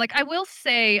 Yeah, like I will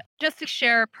say, just to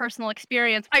share personal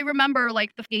experience, I remember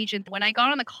like the agent, when I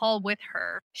got on the call with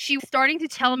her, she was starting to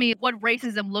tell me what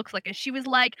racism looks like. And she was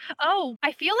like, oh,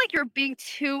 I feel like you're being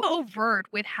too overt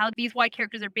with how these white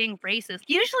characters are being racist.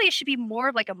 Usually it should be more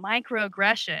of like a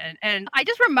microaggression. And I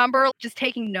just remember just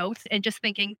taking notes and just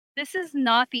thinking, this is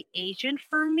not the agent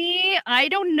for me. I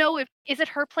don't know if is it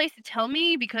her place to tell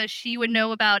me because she would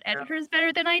know about editors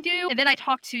better than I do. And then I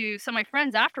talked to some of my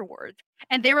friends afterwards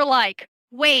and they were like,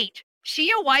 wait,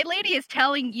 she, a white lady, is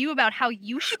telling you about how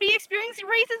you should be experiencing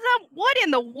racism? What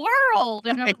in the world?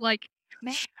 And I was like,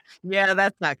 man. Yeah,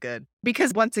 that's not good.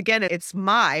 Because once again, it's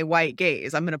my white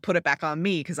gaze. I'm going to put it back on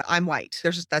me because I'm white.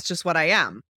 That's just what I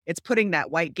am. It's putting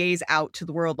that white gaze out to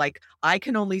the world. Like, I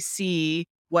can only see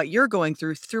what you're going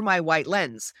through my white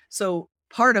lens. So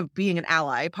part of being an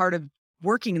ally, part of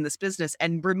working in this business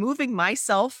and removing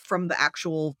myself from the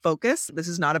actual focus, this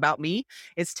is not about me,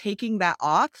 is taking that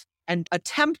off and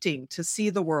attempting to see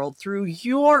the world through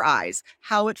your eyes,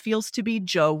 how it feels to be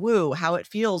Joe Wu, how it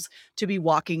feels to be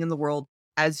walking in the world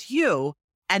as you,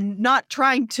 and not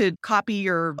trying to copy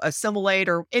or assimilate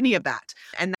or any of that.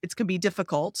 And it's going to be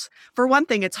difficult. For one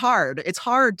thing, it's hard. It's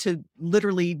hard to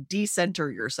literally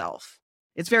decenter yourself.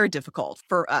 It's very difficult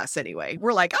for us anyway.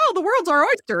 We're like, oh, the world's our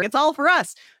oyster. It's all for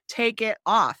us. Take it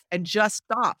off and just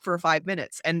stop for 5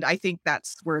 minutes. And I think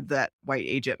that's where that white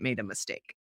agent made a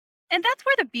mistake. And that's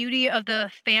where the beauty of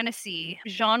the fantasy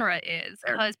genre is,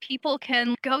 because people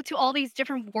can go to all these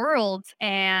different worlds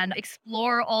and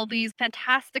explore all these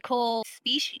fantastical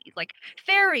species like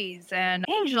fairies and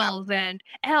angels and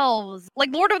elves,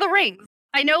 like Lord of the Rings.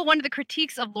 I know one of the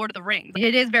critiques of Lord of the Rings,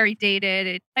 it is very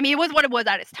dated. It was what it was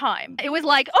at its time. It was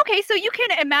like, okay, so you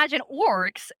can imagine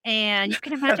orcs and you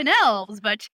can imagine elves,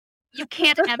 but you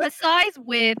can't empathize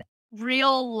with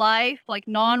real life, like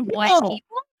non-white No.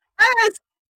 people. Yes.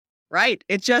 Right.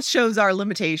 It just shows our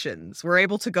limitations. We're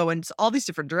able to go into all these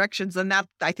different directions. And that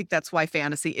I think that's why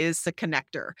fantasy is the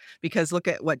connector. Because look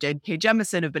at what J.K.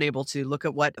 Jemisin have been able to, look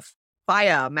at what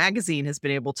Faya magazine has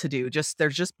been able to do.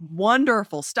 There's just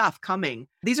wonderful stuff coming.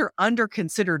 These are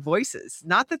under-considered voices.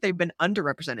 Not that they've been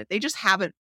underrepresented. They just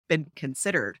haven't been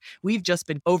considered. We've just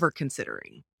been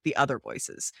over-considering the other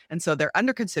voices. And so they're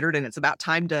under-considered, and it's about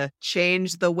time to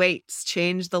change the weights,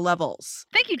 change the levels.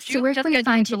 Thank you, So where can we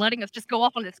Jessica, find for you? letting us just go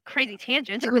off on this crazy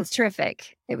tangent. It was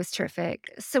terrific. It was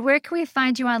terrific. So where can we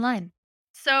find you online?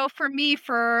 So for me,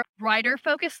 for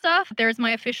writer-focused stuff, there's my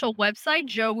official website,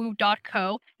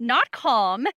 joewoo.co, not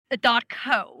com,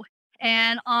 .co.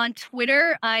 And on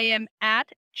Twitter, I am at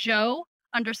joe_woo_author.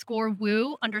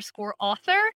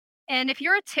 And if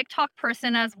you're a TikTok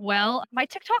person as well, my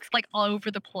TikTok's like all over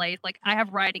the place. Like I have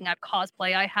writing, I have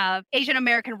cosplay, I have Asian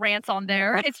American rants on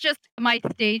there. It's just my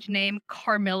stage name,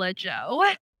 Carmilla Joe.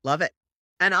 Love it.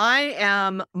 And I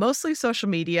am mostly social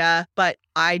media, but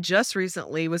I just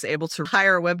recently was able to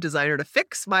hire a web designer to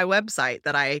fix my website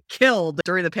that I killed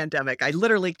during the pandemic. I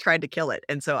literally tried to kill it.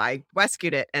 And so I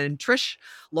rescued it. And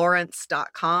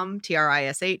TrishLawrence.com,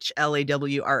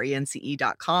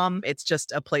 TrishLawrence.com. It's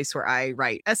just a place where I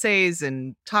write essays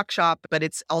and talk shop, but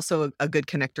it's also a good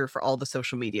connector for all the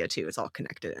social media too. It's all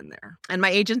connected in there. And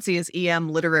my agency is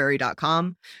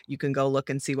emliterary.com. You can go look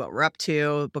and see what we're up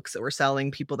to, books that we're selling,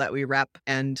 people that we rep.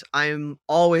 And I'm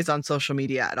always on social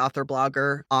media at author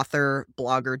blogger,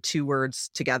 2 words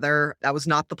together. That was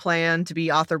not the plan to be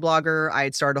author blogger. I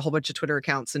had started a whole bunch of Twitter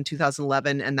accounts in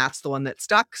 2011, and that's the one that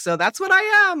stuck. So that's what I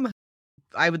am.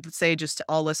 I would say just to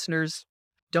all listeners,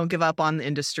 don't give up on the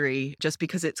industry just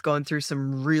because it's going through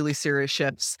some really serious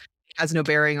shifts. Has no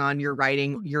bearing on your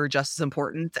writing. You're just as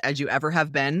important as you ever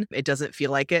have been. It doesn't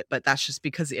feel like it, but that's just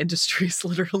because the industry is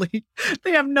literally,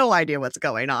 they have no idea what's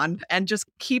going on. And just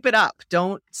keep it up.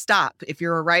 Don't stop. If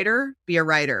you're a writer, be a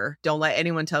writer. Don't let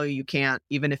anyone tell you you can't,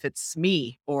 even if it's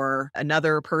me or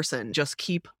another person. Just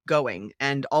keep going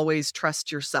and always trust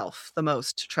yourself the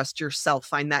most. Trust yourself.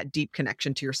 Find that deep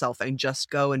connection to yourself and just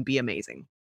go and be amazing.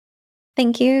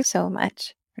 Thank you so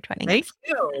much for joining Thank us.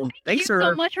 you. Thank you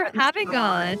so much for having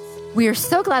us. We are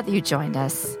so glad that you joined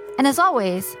us. And as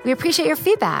always, we appreciate your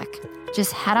feedback.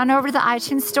 Just head on over to the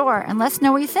iTunes store and let us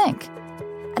know what you think.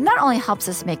 It not only helps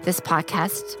us make this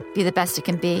podcast be the best it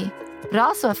can be, but it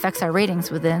also affects our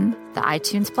ratings within the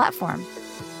iTunes platform.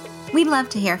 We'd love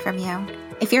to hear from you.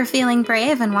 If you're feeling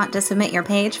brave and want to submit your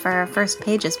page for our First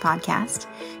Pages podcast,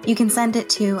 you can send it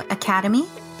to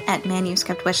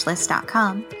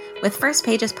academy@manuscriptwishlist.com with First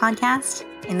Pages podcast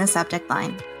in the subject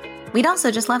line. We'd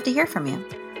also just love to hear from you.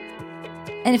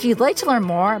 And if you'd like to learn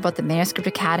more about the Manuscript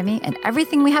Academy and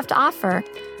everything we have to offer,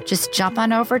 just jump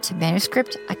on over to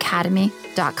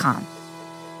manuscriptacademy.com.